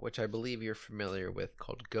show, which I believe you're familiar with,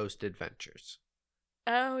 called Ghost Adventures.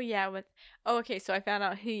 Oh, yeah. Okay, so I found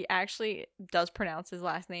out he actually does pronounce his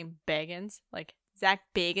last name Bagans. Like, Zach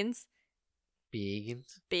Bagans.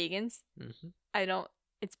 Bagans? Bagans. Mm-hmm.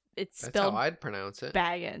 It's spelled... That's how I'd pronounce it.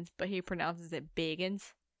 Bagans, but he pronounces it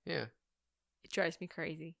Bagans. Yeah. It drives me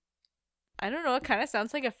crazy. I don't know, it kind of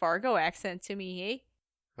sounds like a Fargo accent to me, hey?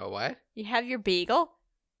 A what? You have your bagel?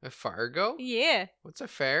 A Fargo? Yeah. What's a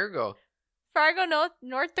Fargo? Fargo,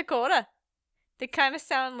 North Dakota. They kind of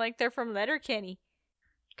sound like they're from Letterkenny.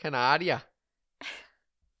 Canada.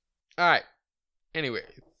 Alright. Anyway.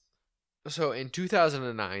 So in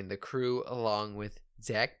 2009, the crew, along with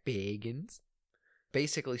Zach Bagans,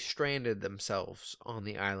 basically stranded themselves on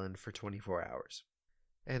the island for 24 hours.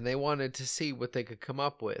 And they wanted to see what they could come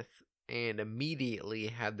up with, and immediately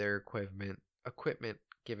had their equipment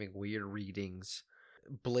giving weird readings,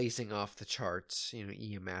 blazing off the charts,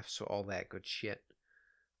 EMFs, all that good shit.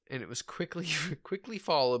 And it was quickly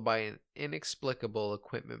followed by an inexplicable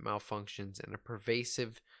equipment malfunctions and a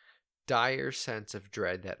pervasive, dire sense of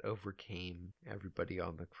dread that overcame everybody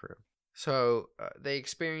on the crew. So they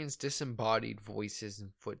experienced disembodied voices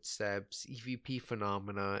and footsteps, EVP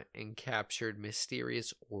phenomena, and captured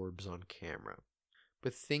mysterious orbs on camera.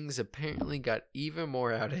 But things apparently got even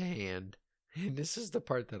more out of hand, and this is the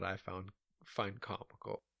part that I find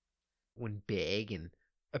comical. When Bagans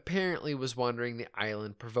apparently was wandering the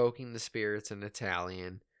island, provoking the spirits in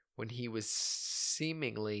Italian, when he was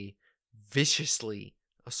seemingly viciously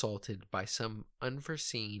assaulted by some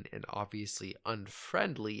unforeseen and obviously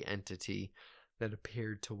unfriendly entity that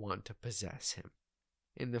appeared to want to possess him.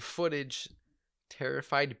 In the footage,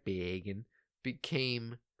 terrified Bagans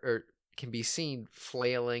can be seen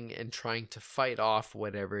flailing and trying to fight off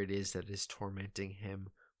whatever it is that is tormenting him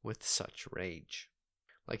with such rage.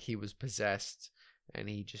 Like he was possessed, and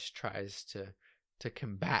he just tries to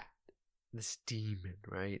combat this demon,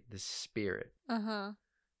 right? This spirit. Uh-huh.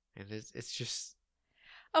 And it's just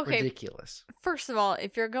ridiculous. First of all,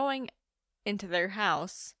 if you're going into their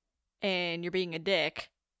house and you're being a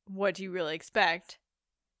dick, what do you really expect?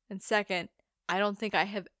 And second, I don't think I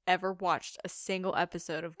have ever watched a single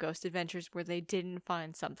episode of Ghost Adventures where they didn't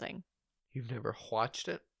find something. You've never watched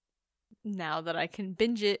it? now that I can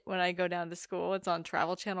binge it when I go down to school. It's on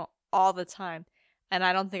Travel Channel all the time. And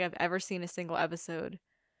I don't think I've ever seen a single episode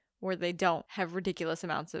where they don't have ridiculous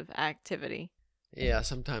amounts of activity. Yeah,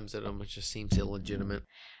 sometimes it almost just seems illegitimate.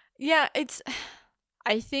 Yeah,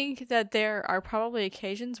 I think that there are probably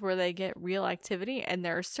occasions where they get real activity, and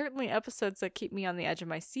there are certainly episodes that keep me on the edge of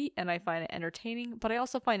my seat, and I find it entertaining, but I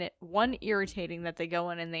also find it, one, irritating that they go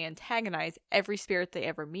in and they antagonize every spirit they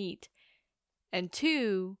ever meet, and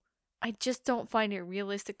two, I just don't find it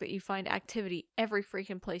realistic that you find activity every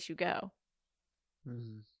freaking place you go.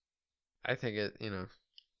 I think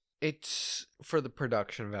it's for the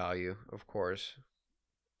production value, of course.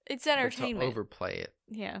 It's entertainment. But to overplay it.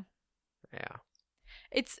 Yeah. Yeah.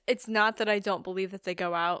 It's not that I don't believe that they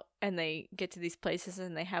go out and they get to these places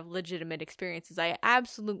and they have legitimate experiences. I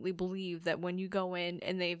absolutely believe that when you go in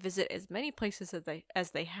and they visit as many places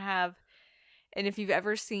as they have, and if you've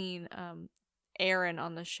ever seen Aaron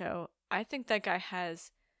on the show, I think that guy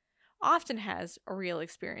often has real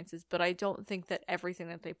experiences, but I don't think that everything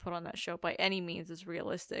that they put on that show by any means is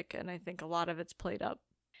realistic, and I think a lot of it's played up.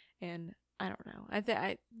 And I don't know.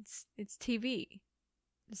 It's TV.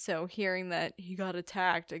 So hearing that he got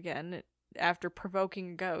attacked again after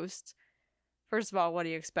provoking a ghost, first of all, what do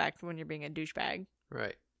you expect when you're being a douchebag?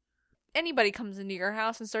 Right. Anybody comes into your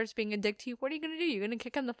house and starts being a dick to you, what are you going to do? You're going to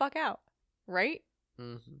kick him the fuck out, right?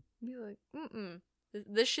 Mm-hmm. Be like,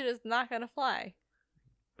 this shit is not going to fly.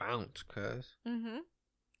 Bounce, cuz. Mm-hmm. Anyway.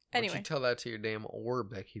 Why don't you tell that to your damn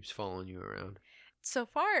orb that keeps following you around? So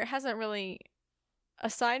far, it hasn't really,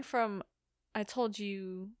 aside from, I told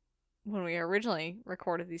you when we originally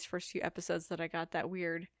recorded these first few episodes that I got that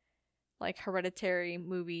weird, like, Hereditary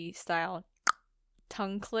movie style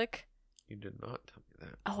tongue click. You did not tell me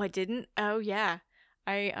that. Oh, I didn't? Oh, yeah.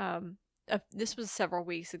 This was several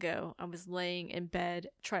weeks ago. I was laying in bed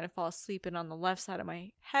trying to fall asleep, and on the left side of my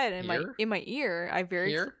head and in my ear, I very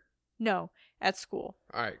Here? No, at school.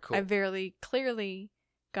 All right, cool. I very clearly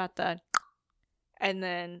got the, and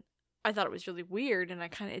then I thought it was really weird, and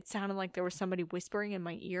it sounded like there was somebody whispering in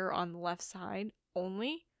my ear on the left side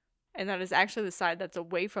only, and that is actually the side that's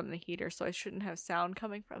away from the heater, so I shouldn't have sound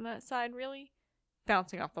coming from that side, really.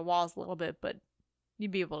 Bouncing off the walls a little bit, but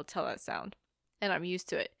you'd be able to tell that sound, and I'm used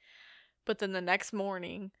to it. But then the next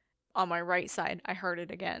morning, on my right side, I heard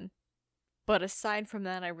it again. But aside from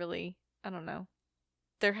that, I don't know.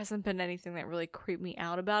 There hasn't been anything that really creeped me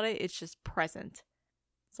out about it. It's just present.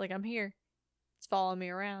 It's like, I'm here. It's following me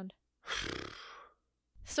around.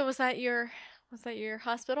 So was that your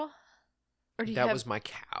hospital? Or do you was my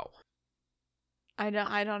cow. I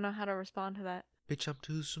don't know how to respond to that. Bitch, I'm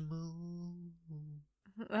too smooth.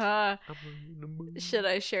 Should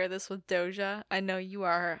I share this with Doja? I know you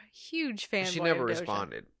are a huge fan. She never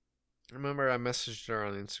responded. Remember, I messaged her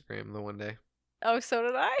on Instagram the one day. Oh, so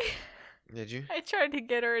did I? Did you? I tried to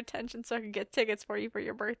get her attention so I could get tickets for you for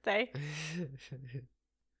your birthday.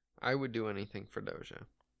 I would do anything for Doja.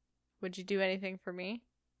 Would you do anything for me?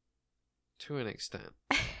 To an extent.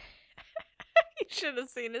 You should have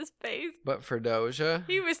seen his face. But for Doja,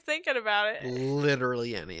 he was thinking about it.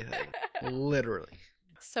 Literally anything. Literally.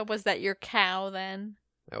 So was that your cow then?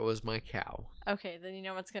 That was my cow. Okay, then you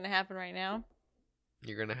know what's going to happen right now?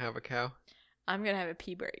 You're going to have a cow? I'm going to have a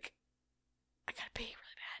pee break. I got to pee really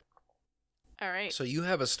bad. All right. So you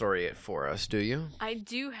have a story for us, do you? I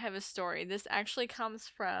do have a story. This actually comes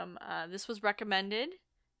from, this was recommended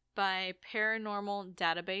by Paranormal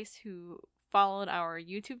Database, who followed our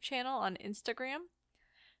YouTube channel on Instagram.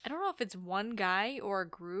 I don't know if it's one guy or a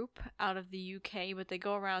group out of the UK, but they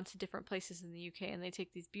go around to different places in the UK and they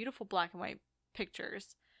take these beautiful black and white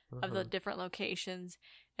pictures of the different locations,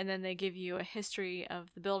 and then they give you a history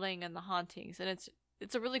of the building and the hauntings. And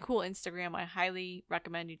it's a really cool Instagram. I highly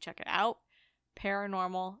recommend you check it out.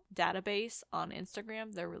 Paranormal Database on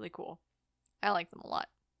Instagram. They're really cool. I like them a lot.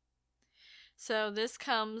 So this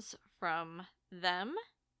comes from them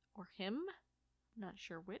or him. I'm not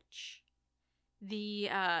sure which.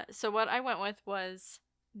 So what I went with was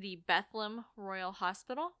the Bethlehem Royal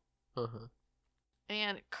Hospital.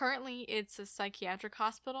 And currently it's a psychiatric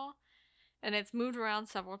hospital, and it's moved around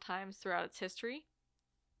several times throughout its history.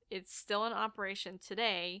 It's still in operation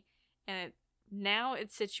today, and now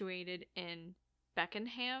it's situated in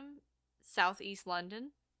Beckenham, southeast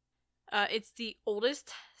London. It's the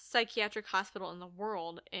oldest psychiatric hospital in the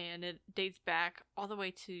world, and it dates back all the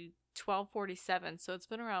way to 1247, so it's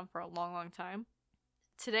been around for a long, long time.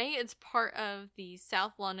 Today, it's part of the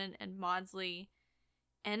South London and Maudsley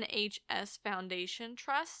NHS Foundation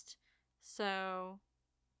Trust. So,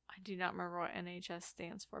 I do not remember what NHS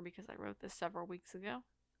stands for because I wrote this several weeks ago.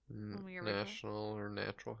 National or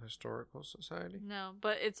Natural Historical Society? No,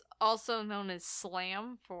 but it's also known as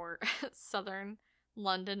SLAM for Southern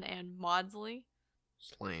London and Maudsley.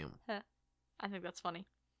 SLAM. I think that's funny.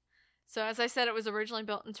 So as I said, it was originally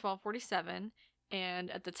built in 1247,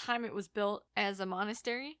 and at the time it was built as a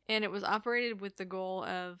monastery, and it was operated with the goal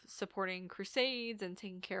of supporting crusades and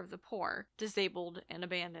taking care of the poor, disabled, and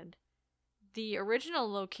abandoned. The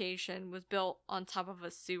original location was built on top of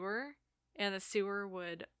a sewer, and the sewer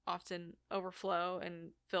would often overflow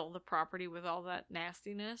and fill the property with all that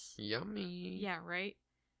nastiness. Yummy. Yeah, right?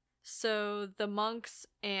 So the monks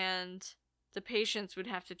and the patients would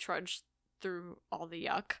have to trudge through all the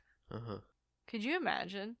yuck. Uh-huh. Could you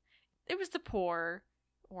imagine? It was the poor,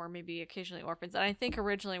 or maybe occasionally orphans. And I think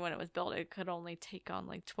originally when it was built, it could only take on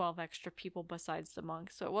like 12 extra people besides the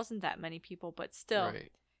monks. So it wasn't that many people, but still,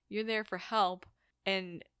 right. You're there for help.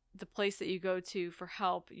 And the place that you go to for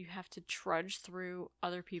help, you have to trudge through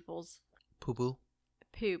other people's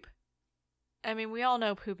poop. I mean, we all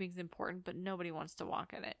know pooping's important, but nobody wants to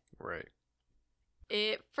walk in it. Right.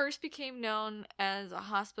 It first became known as a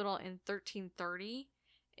hospital in 1330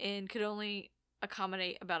 and could only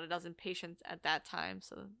accommodate about a dozen patients at that time,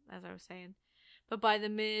 so as I was saying. But by the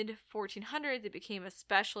mid-1400s, it became a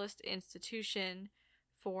specialist institution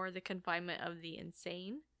for the confinement of the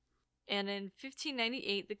insane. And in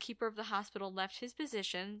 1598, the keeper of the hospital left his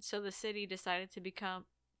position, so the city decided to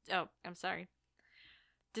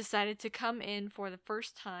come in for the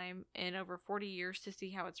first time in over 40 years to see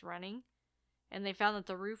how it's running. And they found that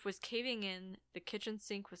the roof was caving in, the kitchen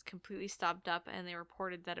sink was completely stopped up, and they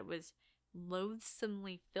reported that it was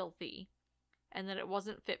loathsomely filthy, and that it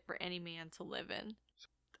wasn't fit for any man to live in.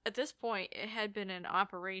 At this point, it had been in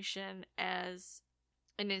operation as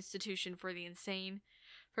an institution for the insane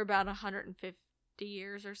for about 150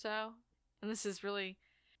 years or so. And this is really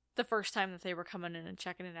the first time that they were coming in and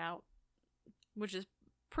checking it out, which is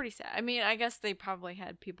pretty sad. I mean, I guess they probably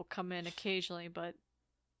had people come in occasionally, but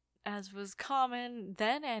as was common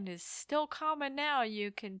then and is still common now,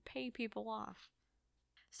 you can pay people off.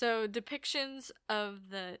 So depictions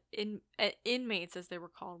of the inmates, as they were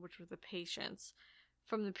called, which were the patients,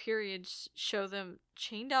 from the period show them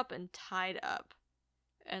chained up and tied up.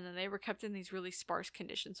 And then they were kept in these really sparse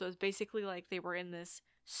conditions. So it's basically like they were in this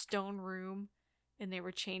stone room and they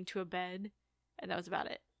were chained to a bed, and that was about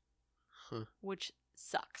it. Which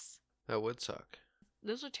sucks. That would suck.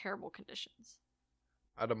 Those are terrible conditions.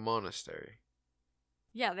 At a monastery.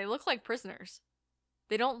 Yeah, they look like prisoners.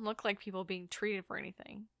 They don't look like people being treated for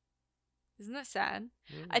anything. Isn't that sad?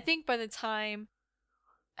 I think by the time...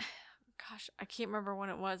 Gosh, I can't remember when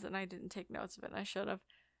it was, and I didn't take notes of it, and I should have.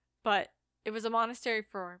 But it was a monastery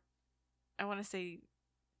for, I want to say,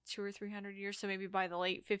 200 or 300 years, so maybe by the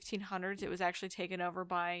late 1500s, it was actually taken over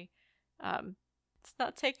by... it's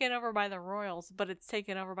not taken over by the royals, but it's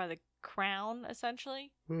taken over by the crown,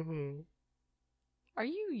 essentially. Mm-hmm. Are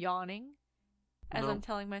you yawning as I'm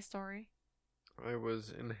telling my story? I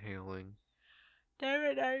was inhaling. Damn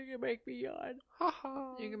it, now you can make me yawn.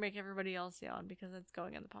 You can make everybody else yawn because it's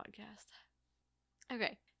going in the podcast.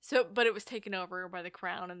 Okay, so, but it was taken over by the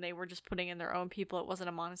crown and they were just putting in their own people. It wasn't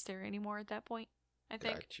a monastery anymore at that point, I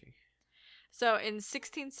think. Gotcha. So in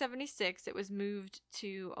 1676, it was moved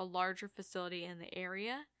to a larger facility in the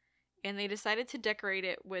area, and they decided to decorate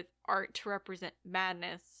it with art to represent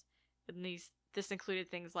madness. And this included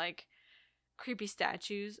things like creepy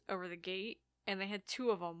statues over the gate, and they had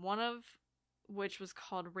two of them, one of which was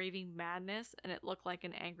called Raving Madness, and it looked like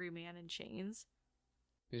an angry man in chains.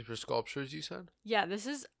 These were sculptures, you said? Yeah, this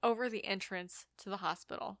is over the entrance to the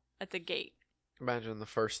hospital at the gate. Imagine the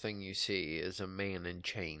first thing you see is a man in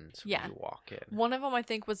chains when you walk in. One of them, I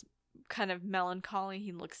think, was kind of melancholy.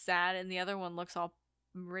 He looks sad, and the other one looks all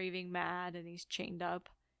raving mad, and he's chained up.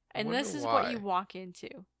 And this is what you walk into.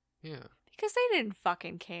 Yeah. Because they didn't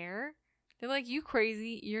fucking care. They're like, you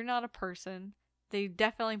crazy, you're not a person. They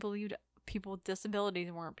definitely believed people with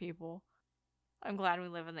disabilities weren't people. I'm glad we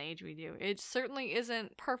live in the age we do. It certainly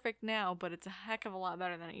isn't perfect now, but it's a heck of a lot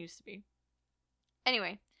better than it used to be.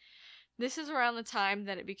 Anyway, this is around the time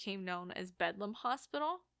that it became known as Bedlam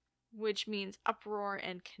Hospital, which means uproar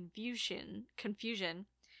and confusion.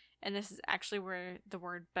 And this is actually where the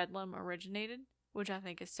word Bedlam originated, which I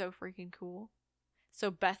think is so freaking cool. So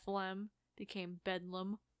Bethlehem became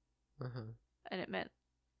Bedlam, and it meant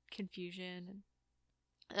confusion.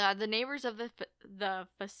 The neighbors of the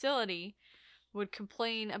facility would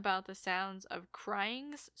complain about the sounds of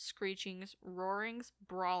cryings, screechings, roarings,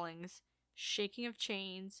 brawlings, shaking of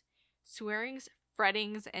chains, swearings,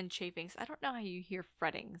 frettings, and chafings. I don't know how you hear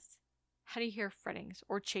frettings. How do you hear frettings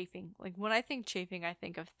or chafing? Like, when I think chafing, I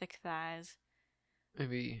think of thick thighs.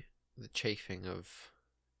 Maybe the chafing of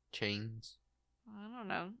chains. I don't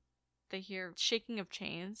know. They hear shaking of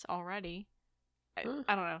chains already. Huh?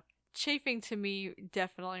 I don't know. Chafing to me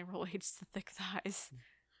definitely relates to thick thighs.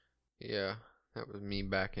 Yeah, that was me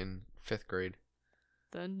back in 5th grade.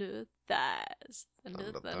 Thunder thighs.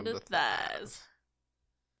 Thunder thighs.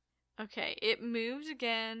 Okay, it moved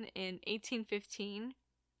again in 1815.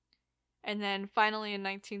 And then finally in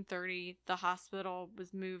 1930, the hospital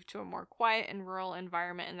was moved to a more quiet and rural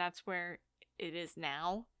environment, and that's where it is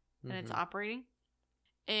now, and it's operating.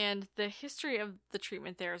 And the history of the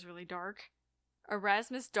treatment there is really dark.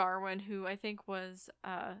 Erasmus Darwin, who I think was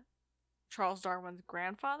Charles Darwin's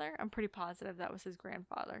grandfather, I'm pretty positive that was his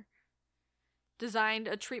grandfather, designed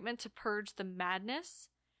a treatment to purge the madness,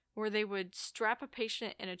 where they would strap a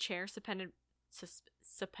patient in a chair suspended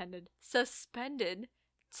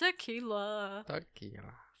tequila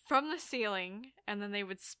from the ceiling, and then they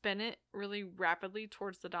would spin it really rapidly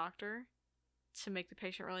towards the doctor to make the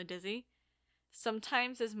patient really dizzy.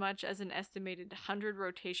 Sometimes as much as an estimated 100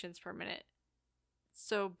 rotations per minute.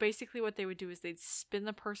 So basically what they would do is they'd spin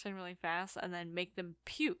the person really fast and then make them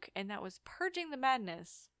puke, and that was purging the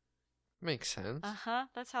madness. Makes sense.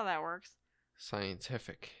 That's how that works.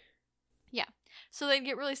 Scientific. Yeah. So they'd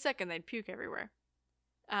get really sick and they'd puke everywhere.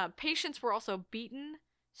 Patients were also beaten,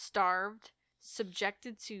 starved,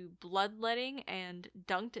 subjected to bloodletting, and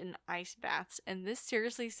dunked in ice baths. And this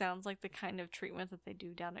seriously sounds like the kind of treatment that they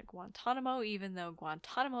do down at Guantanamo, even though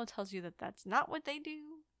Guantanamo tells you that that's not what they do.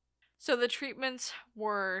 So the treatments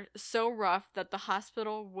were so rough that the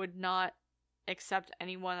hospital would not accept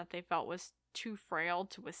anyone that they felt was too frail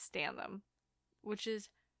to withstand them, which is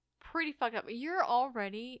pretty fucked up. You're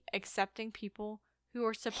already accepting people who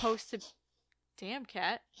are supposed to... Damn,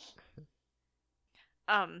 cat.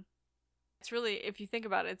 It's really, if you think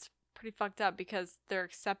about it, it's pretty fucked up because they're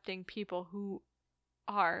accepting people who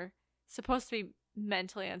are supposed to be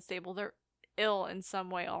mentally unstable. They're ill in some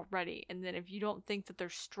way already. And then if you don't think that they're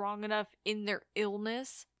strong enough in their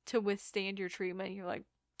illness to withstand your treatment, you're like,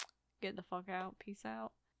 get the fuck out. Peace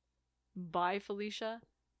out. Bye, Felicia.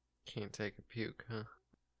 Can't take a puke, huh?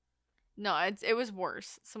 No, it was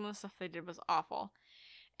worse. Some of the stuff they did was awful.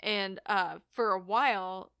 And for a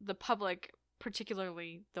while, the public,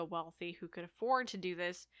 particularly the wealthy who could afford to do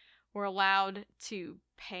this, were allowed to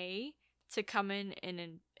pay to come in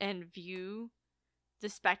and view the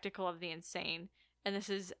spectacle of the insane. And this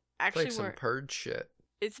is actually like some purge shit.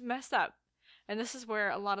 It's messed up. And this is where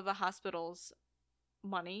a lot of the hospital's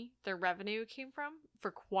money, their revenue came from for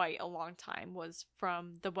quite a long time, was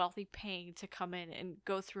from the wealthy paying to come in and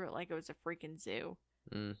go through it like it was a freaking zoo.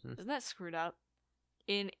 Mm-hmm. Isn't that screwed up?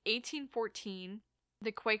 In 1814,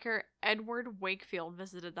 the Quaker Edward Wakefield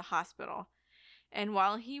visited the hospital, and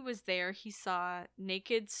while he was there, he saw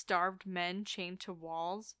naked, starved men chained to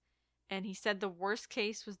walls, and he said the worst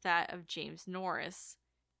case was that of James Norris.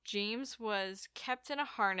 James was kept in a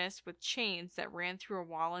harness with chains that ran through a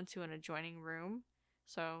wall into an adjoining room,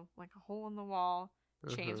 so like a hole in the wall,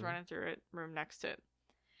 chains running through it, room next to it.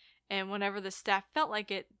 And whenever the staff felt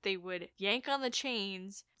like it, they would yank on the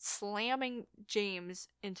chains, slamming James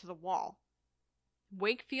into the wall.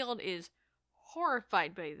 Wakefield is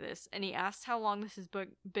horrified by this, and he asks how long this has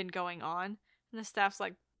been going on. And the staff's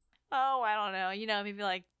like, oh, I don't know, maybe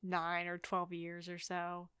like 9 or 12 years or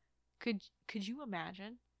so. Could you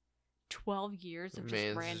imagine? 12 years of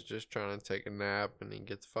Man's just trying to take a nap and he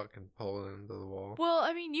gets fucking pulled into the wall. Well,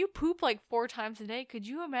 I mean, you poop like 4 times a day. Could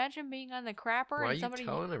you imagine being on the crapper? Why are you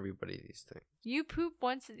telling everybody these things? You poop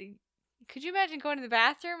once. Could you imagine going to the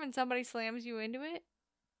bathroom and somebody slams you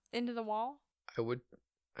into the wall? I would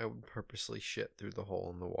purposely shit through the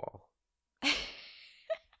hole in the wall.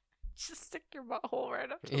 Just stick your butthole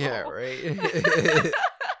right up to the Yeah, hole. right?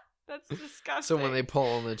 That's disgusting. So when they pull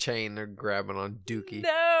on the chain, they're grabbing on Dookie.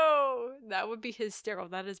 No! That would be hysterical.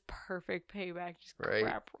 That is perfect payback. Just right?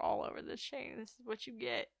 Crap all over the chain. This is what you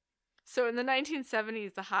get. So in the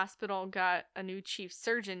 1970s, the hospital got a new chief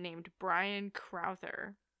surgeon named Brian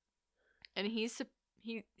Crowther. And he's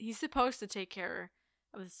supposed to take care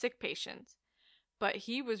of the sick patients. But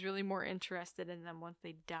he was really more interested in them once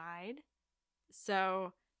they died.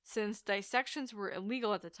 So... since dissections were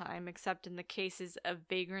illegal at the time, except in the cases of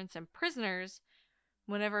vagrants and prisoners,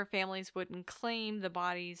 whenever families wouldn't claim the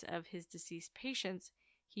bodies of his deceased patients,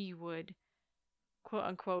 he would,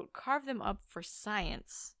 quote-unquote, carve them up for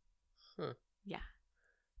science. Huh. Yeah.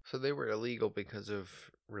 So they were illegal because of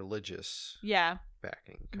religious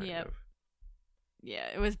backing, kind of. Yeah,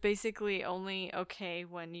 it was basically only okay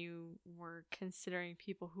when you were considering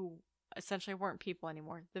people who essentially weren't people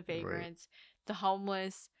anymore. The vagrants, the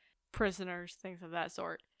homeless, prisoners, things of that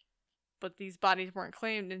sort. but these bodies weren't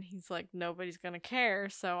claimed, and he's like, nobody's gonna care,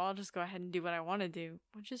 so I'll just go ahead and do what I want to do,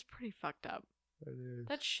 which is pretty fucked up. That is.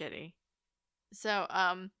 That's shitty. So,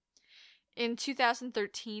 in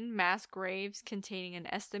 2013, mass graves containing an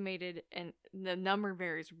estimated, and the number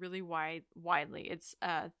varies really widely. It's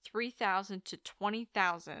 3,000 to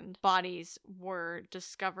 20,000 bodies were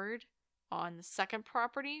discovered on the second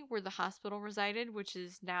property where the hospital resided, which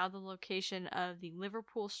is now the location of the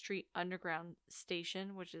Liverpool Street Underground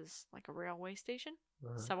Station, which is like a railway station,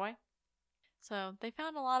 subway. So they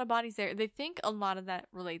found a lot of bodies there. They think a lot of that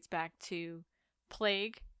relates back to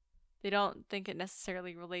plague. They don't think it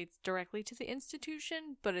necessarily relates directly to the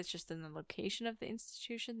institution, but it's just in the location of the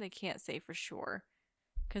institution. They can't say for sure,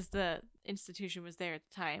 because the institution was there at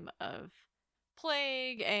the time of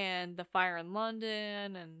plague and the fire in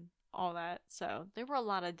London and all that. So there were a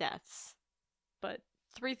lot of deaths, but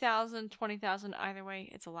 3,000, 20,000, either way,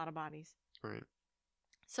 it's a lot of bodies. Right.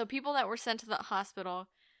 So people that were sent to the hospital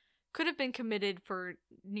could have been committed for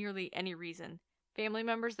nearly any reason. Family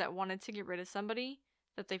members that wanted to get rid of somebody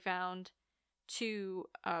that they found too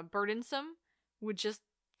burdensome would just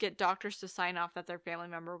get doctors to sign off that their family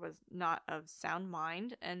member was not of sound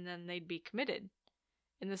mind, and then they'd be committed.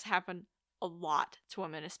 And this happened a lot to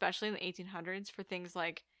women, especially in the 1800s, for things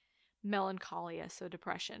like melancholia, so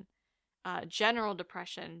depression, general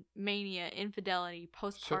depression, mania, infidelity,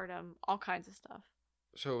 postpartum, all kinds of stuff.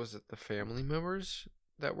 So was it the family members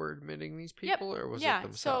that were admitting these people, or was it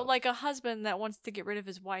themselves? So like a husband that wants to get rid of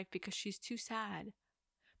his wife because she's too sad.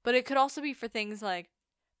 But it could also be for things like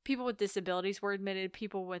people with disabilities were admitted,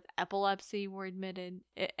 people with epilepsy were admitted,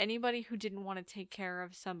 anybody who didn't want to take care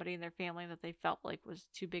of somebody in their family that they felt like was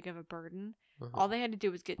too big of a burden. All they had to do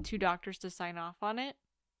was get 2 doctors to sign off on it,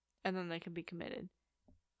 and then they could be committed.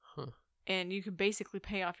 And you could basically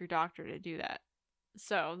pay off your doctor to do that.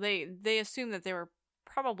 So they assumed that there were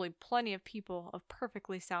probably plenty of people of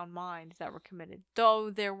perfectly sound mind that were committed, though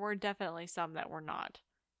there were definitely some that were not,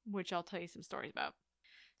 which I'll tell you some stories about.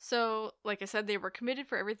 So, like I said, they were committed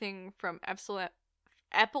for everything from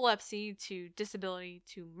epilepsy to disability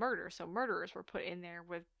to murder. So murderers were put in there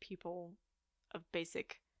with people of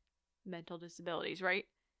basic mental disabilities, right?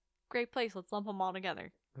 Great place. Let's lump them all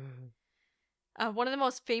together. One of the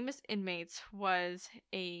most famous inmates was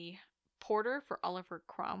a porter for Oliver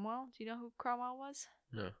Cromwell. Do you know who Cromwell was?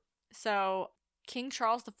 No. So King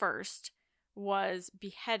Charles I was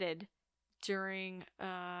beheaded during,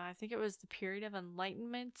 I think it was the period of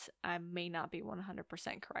Enlightenment. I may not be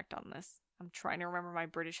 100% correct on this. I'm trying to remember my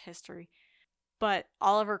British history. But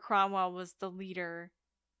Oliver Cromwell was the leader,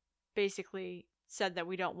 basically said that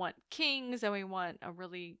we don't want kings and we want a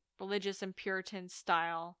really religious and Puritan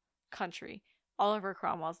style country. Oliver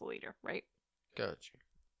Cromwell's the leader, right? Gotcha.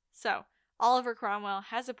 So, Oliver Cromwell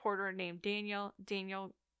has a porter named Daniel.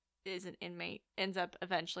 Daniel is an inmate, ends up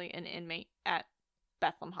eventually an inmate at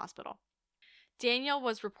Bethlehem Hospital. Daniel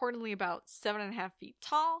was reportedly about 7.5 feet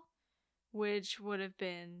tall, which would have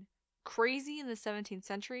been crazy in the 17th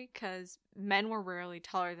century because men were rarely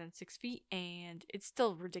taller than 6 feet, and it's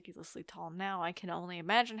still ridiculously tall now. I can only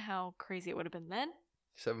imagine how crazy it would have been then.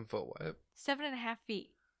 7 foot what? 7.5 feet.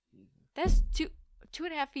 That's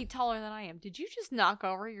 2.5 feet taller than I am. Did you just knock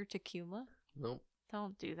over your tequila? Nope.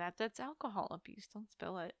 Don't do that. That's alcohol abuse. Don't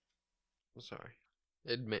spill it. I'm sorry.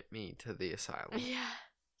 Admit me to the asylum. Yeah.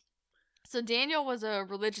 So Daniel was a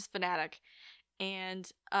religious fanatic, and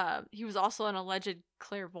he was also an alleged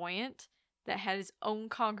clairvoyant that had his own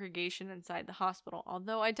congregation inside the hospital.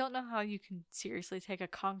 Although I don't know how you can seriously take a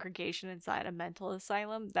congregation inside a mental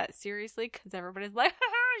asylum that seriously, because everybody's like,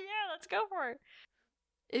 yeah, let's go for it.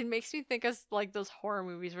 It makes me think of like those horror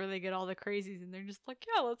movies where they get all the crazies and they're just like,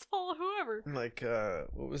 yeah, let's follow whoever. Like,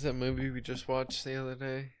 what was that movie we just watched the other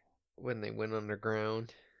day? When they went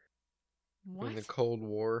underground? What? In the Cold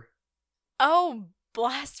War. Oh,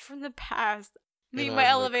 Blast from the Past. Leave my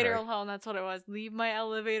elevator alone. That's what it was. Leave my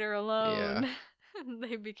elevator alone. Yeah.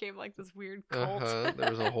 They became like this weird cult. There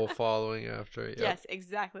was a whole following after it. Yep. Yes,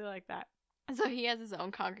 exactly like that. So he has his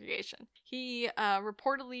own congregation. He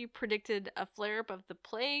reportedly predicted a flare-up of the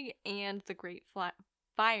plague and the Great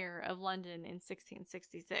Fire of London in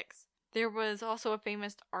 1666. There was also a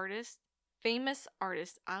famous artist.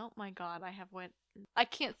 Oh my god, I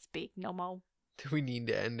can't speak no more. Do we need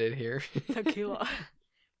to end it here? Tequila.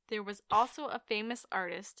 There was also a famous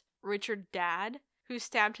artist, Richard Dadd, who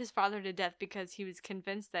stabbed his father to death because he was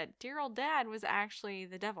convinced that dear old dad was actually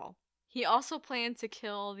the devil. He also planned to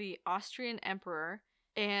kill the Austrian emperor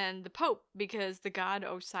and the pope because the god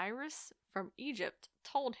Osiris from Egypt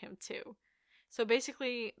told him to. So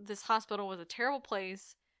basically, this hospital was a terrible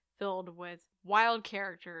place filled with wild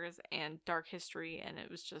characters and dark history, and it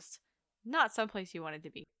was just not someplace you wanted to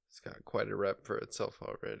be. It's got quite a rep for itself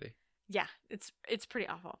already. Yeah, it's pretty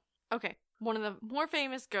awful. Okay, one of the more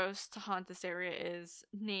famous ghosts to haunt this area is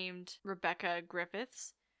named Rebecca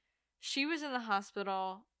Griffiths. She was in the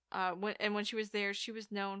hospital, when she was there, she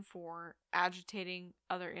was known for agitating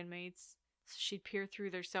other inmates. So she'd peer through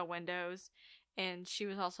their cell windows, and she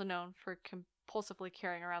was also known for compulsively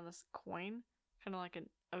carrying around this coin, kind of like an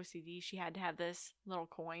OCD. She had to have this little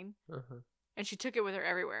coin, and she took it with her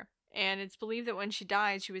everywhere. And it's believed that when she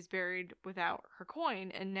died, she was buried without her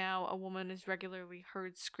coin, and now a woman is regularly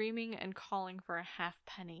heard screaming and calling for a half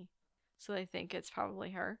penny. So they think it's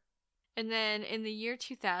probably her. And then in the year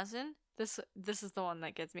 2000, this is the one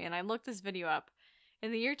that gets me, and I looked this video up.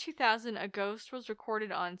 In the year 2000, a ghost was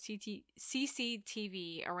recorded on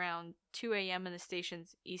CCTV around 2 a.m. in the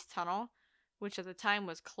station's East Tunnel, which at the time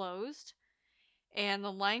was closed. And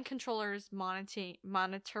the line controller is monitoring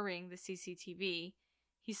the CCTV.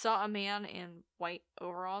 He saw a man in white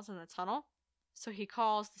overalls in the tunnel, so he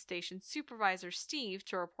calls the station supervisor, Steve,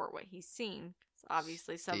 to report what he's seen. So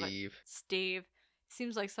obviously Steve.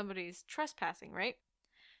 Seems like somebody's trespassing, right?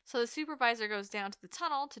 So the supervisor goes down to the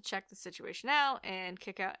tunnel to check the situation out and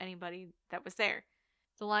kick out anybody that was there.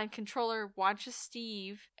 The line controller watches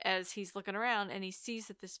Steve as he's looking around, and he sees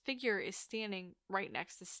that this figure is standing right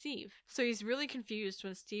next to Steve. So he's really confused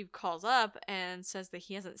when Steve calls up and says that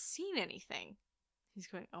he hasn't seen anything. He's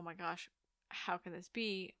going, oh my gosh, how can this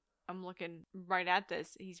be? I'm looking right at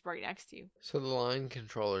this. He's right next to you. So the line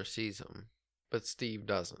controller sees him, but Steve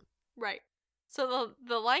doesn't. Right. So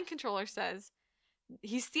the line controller says,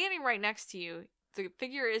 he's standing right next to you. The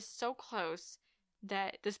figure is so close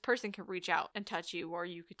that this person can reach out and touch you, or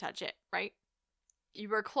you could touch it, right? You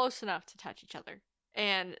were close enough to touch each other.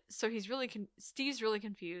 And so Steve's really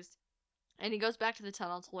confused. And he goes back to the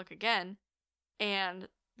tunnel to look again. And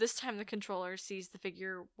this time the controller sees the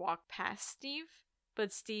figure walk past Steve.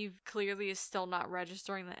 But Steve clearly is still not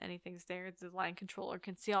registering that anything's there. The line controller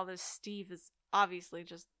can see all this. Steve is obviously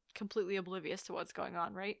just completely oblivious to what's going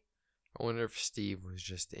on, right? I wonder if Steve was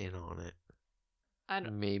just in on it. I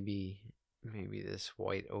don't. Maybe this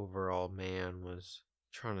white overall man was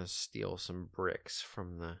trying to steal some bricks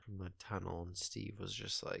from the tunnel, and Steve was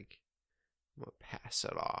just like, I'm gonna pass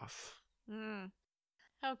it off.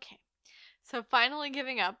 Okay. So finally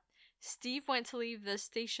giving up, Steve went to leave the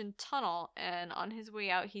station tunnel, and on his way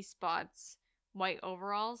out he spots white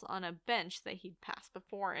overalls on a bench that he'd passed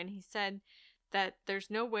before, and he said that there's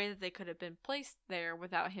no way that they could have been placed there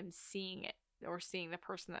without him seeing it, or seeing the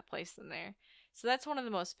person that placed them there. So that's one of the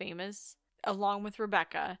most famous, along with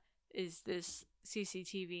Rebecca, is this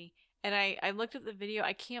CCTV. And I looked at the video.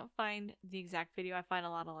 I can't find the exact video. I find a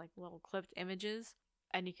lot of like little clipped images,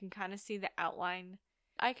 and you can kind of see the outline.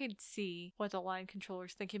 I could see what the line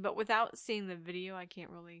controller's thinking, but without seeing the video, I can't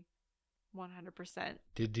really 100%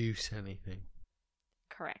 deduce anything.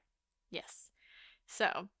 Correct. Yes.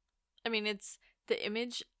 So, I mean, it's the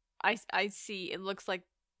image I see. It looks like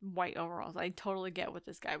white overalls. I totally get what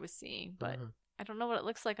this guy was seeing, but I don't know what it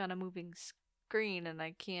looks like on a moving screen, and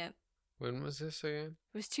I can't. When was this again?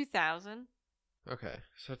 It was 2000. Okay,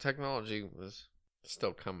 so technology was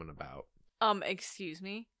still coming about. Excuse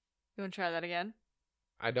me. You want to try that again?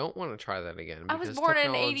 I don't want to try that again. I was born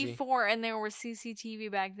in 84, and there was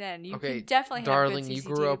CCTV back then. You can definitely darling, have good CCTV.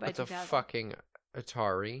 You grew up with a fucking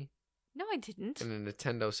Atari. No, I didn't. And a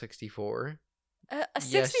Nintendo 64. A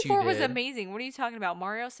 64 was amazing. What are you talking about?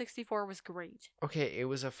 Mario 64 was great. Okay, it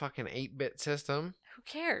was a fucking 8-bit system. Who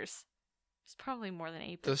cares? It's probably more than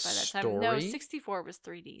 8 bits by that time. No, 64 was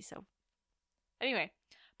 3D, so. Anyway,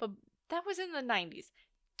 but that was in the 90s.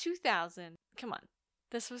 2000. Come on.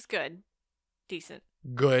 This was good. Decent.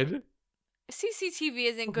 Good? CCTV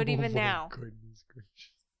isn't good even now. Goodness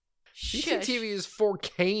gracious. CCTV is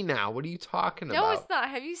 4K now. What are you talking about? No, it's not.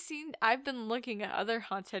 Have you seen? I've been looking at other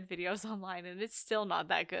haunted videos online, and it's still not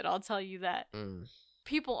that good. I'll tell you that.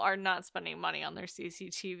 People are not spending money on their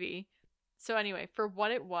CCTV. So anyway, for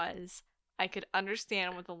what it was, I could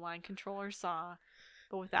understand what the line controller saw,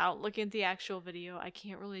 but without looking at the actual video, I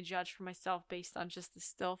can't really judge for myself based on just the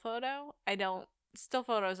still photo. Still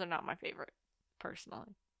photos are not my favorite,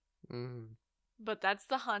 personally. But that's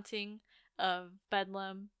the haunting of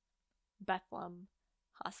Bethlehem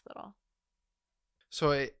Hospital.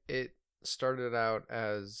 So it started out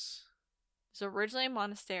as... It was originally a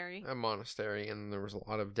monastery. And there was a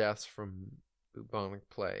lot of deaths from bubonic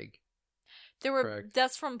plague. There were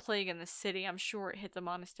deaths from plague in the city. I'm sure it hit the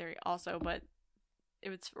monastery also, but it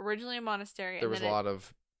was originally a monastery. There was a lot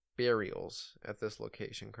of burials at this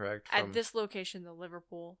location, correct? At this location, the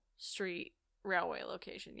Liverpool Street Railway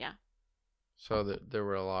location, yeah. So there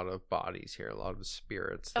were a lot of bodies here, a lot of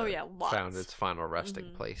spirits that lots. found its final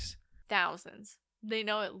resting place. Thousands. They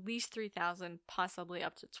know at least 3,000, possibly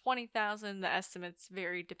up to 20,000. The estimates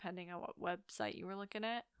vary depending on what website you were looking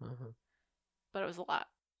at. But it was a lot.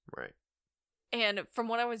 Right. And from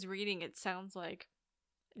what I was reading, it sounds like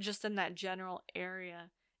just in that general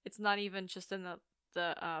area, it's not even just in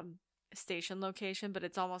the station location, but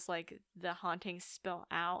it's almost like the hauntings spill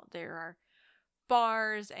out. There are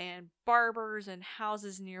bars and barbers and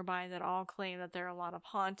houses nearby that all claim that there are a lot of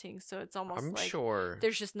hauntings. So it's almost sure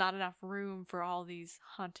there's just not enough room for all these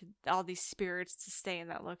spirits to stay in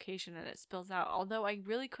that location, and it spills out. Although I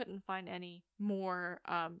really couldn't find any more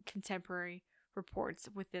contemporary reports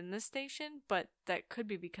within the station, but that could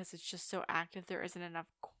be because it's just so active. There isn't enough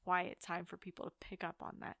quiet time for people to pick up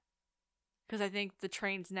on that. Because I think the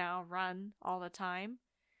trains now run all the time,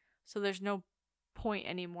 so there's no point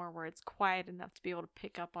anymore where it's quiet enough to be able to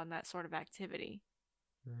pick up on that sort of activity.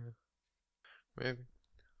 Yeah. Maybe.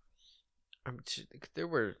 There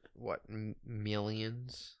were,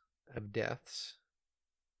 millions of deaths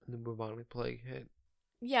when the bubonic plague hit?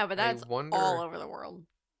 Yeah, but that's all over the world.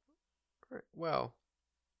 Well,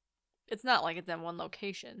 it's not like it's in one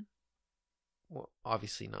location. Well,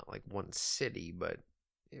 obviously not like one city, but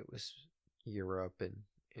it was Europe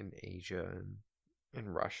and Asia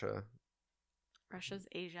and Russia. Russia's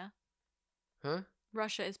Asia. Huh?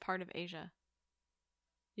 Russia is part of Asia.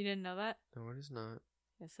 You didn't know that? No, it is not.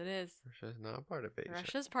 Yes, it is. Russia is not part of Asia.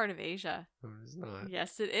 Russia's part of Asia. No, it is not.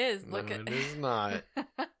 Yes, it is. No, it is not.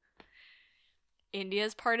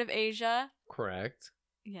 India's part of Asia. Correct.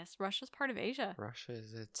 Yes, Russia's part of Asia. Russia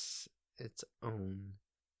is its own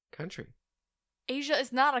country. Asia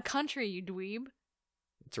is not a country, you dweeb.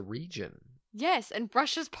 It's a region. Yes, and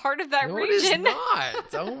Russia's part of that region. No, it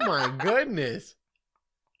is not. Oh my goodness.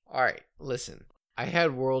 All right, listen. I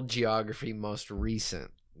had world geography most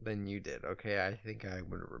recent than you did, okay? I think I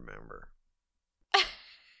would remember.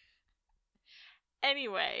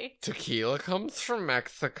 Anyway. Tequila comes from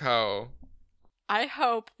Mexico. I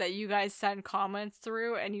hope that you guys send comments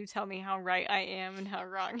through and you tell me how right I am and how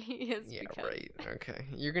wrong he is. Yeah, right. Okay.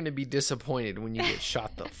 You're going to be disappointed when you get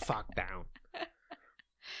shot the fuck down.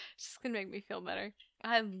 It's just going to make me feel better.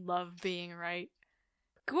 I love being right.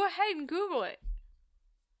 Go ahead and Google it.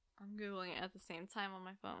 I'm Googling it at the same time on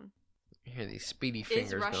my phone. You hear these speedy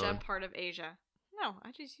fingers going. Is Russia part of Asia? No,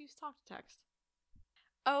 I just use talk to text.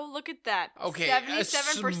 Oh, look at that. Okay.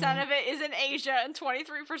 77% of it is in Asia and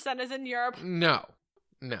 23% is in Europe. No.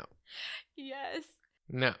 Yes.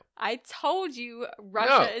 No. I told you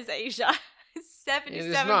Russia is Asia.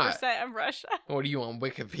 77% of Russia. What are you on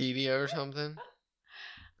Wikipedia or something?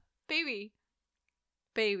 Baby.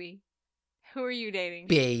 Who are you dating?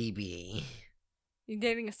 Baby. You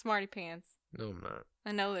dating a smarty pants. No, I'm not.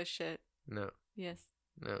 I know this shit. No. Yes.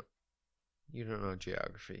 No. You don't know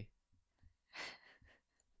geography.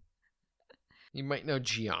 You might know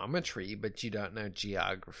geometry, but you don't know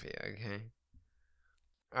geography, okay?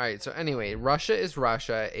 Alright, so anyway, Russia is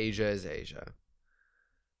Russia, Asia is Asia.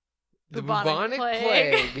 The bubonic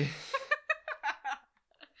plague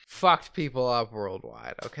fucked people up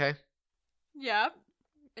worldwide, okay? Yep,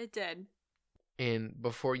 it did. And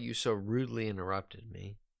before you so rudely interrupted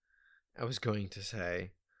me, I was going to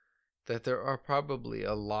say that there are probably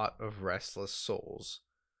a lot of restless souls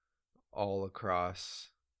all across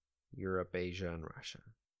Europe, Asia, and Russia.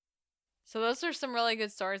 So those are some really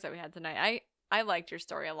good stories that we had tonight. I liked your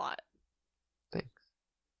story a lot. Thanks.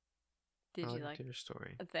 Did you like your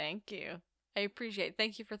story? Thank you. I appreciate it.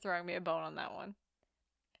 Thank you for throwing me a bone on that one.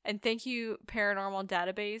 And thank you, Paranormal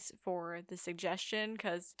Database, for the suggestion,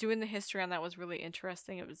 because doing the history on that was really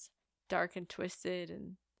interesting. It was dark and twisted,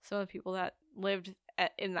 and some of the people that lived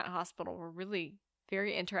in that hospital were really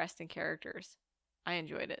very interesting characters. I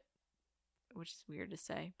enjoyed it, which is weird to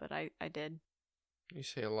say, but I did. You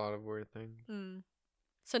say a lot of weird things.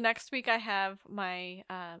 So next week I have my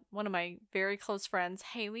one of my very close friends,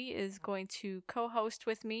 Haley, is going to co-host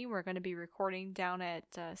with me. We're going to be recording down at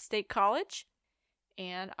State College.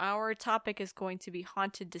 And our topic is going to be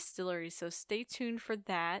haunted distilleries, so stay tuned for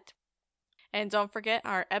that. And don't forget,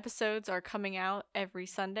 our episodes are coming out every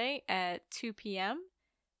Sunday at 2 p.m.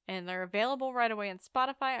 And they're available right away on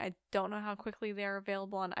Spotify. I don't know how quickly they're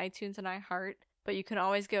available on iTunes and iHeart, but you can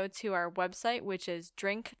always go to our website, which is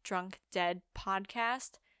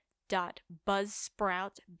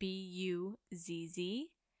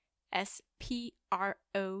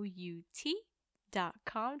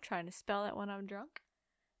Trying to spell that when I'm drunk.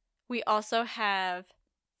 We also have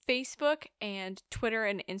Facebook and Twitter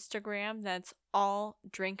and Instagram. That's all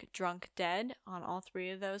Drink Drunk Dead on all three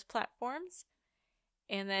of those platforms.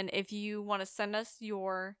 And then if you want to send us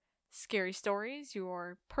your scary stories,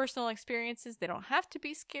 your personal experiences, they don't have to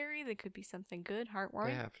be scary. They could be something good, heartwarming.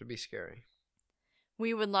 They have to be scary.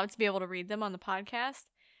 We would love to be able to read them on the podcast.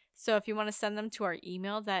 So if you want to send them to our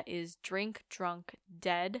email, that is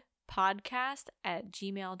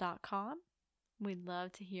drinkdrunkdeadpodcast@gmail.com. We'd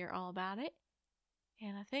love to hear all about it.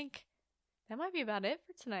 And I think that might be about it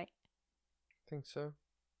for tonight. I think so.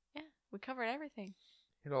 Yeah, we covered everything.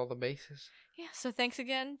 Hit all the bases. Yeah, so thanks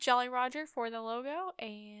again, Jolly Roger, for the logo,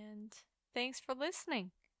 and thanks for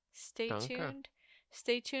listening. Stay tuned.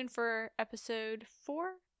 Stay tuned for episode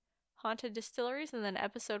 4, Haunted Distilleries, and then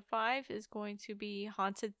episode 5 is going to be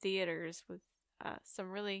Haunted Theaters with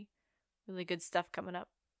some really, really good stuff coming up.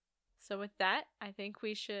 So with that, I think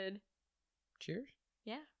we should... Cheers?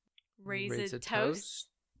 Yeah. Raise a toast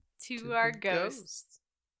to our ghosts.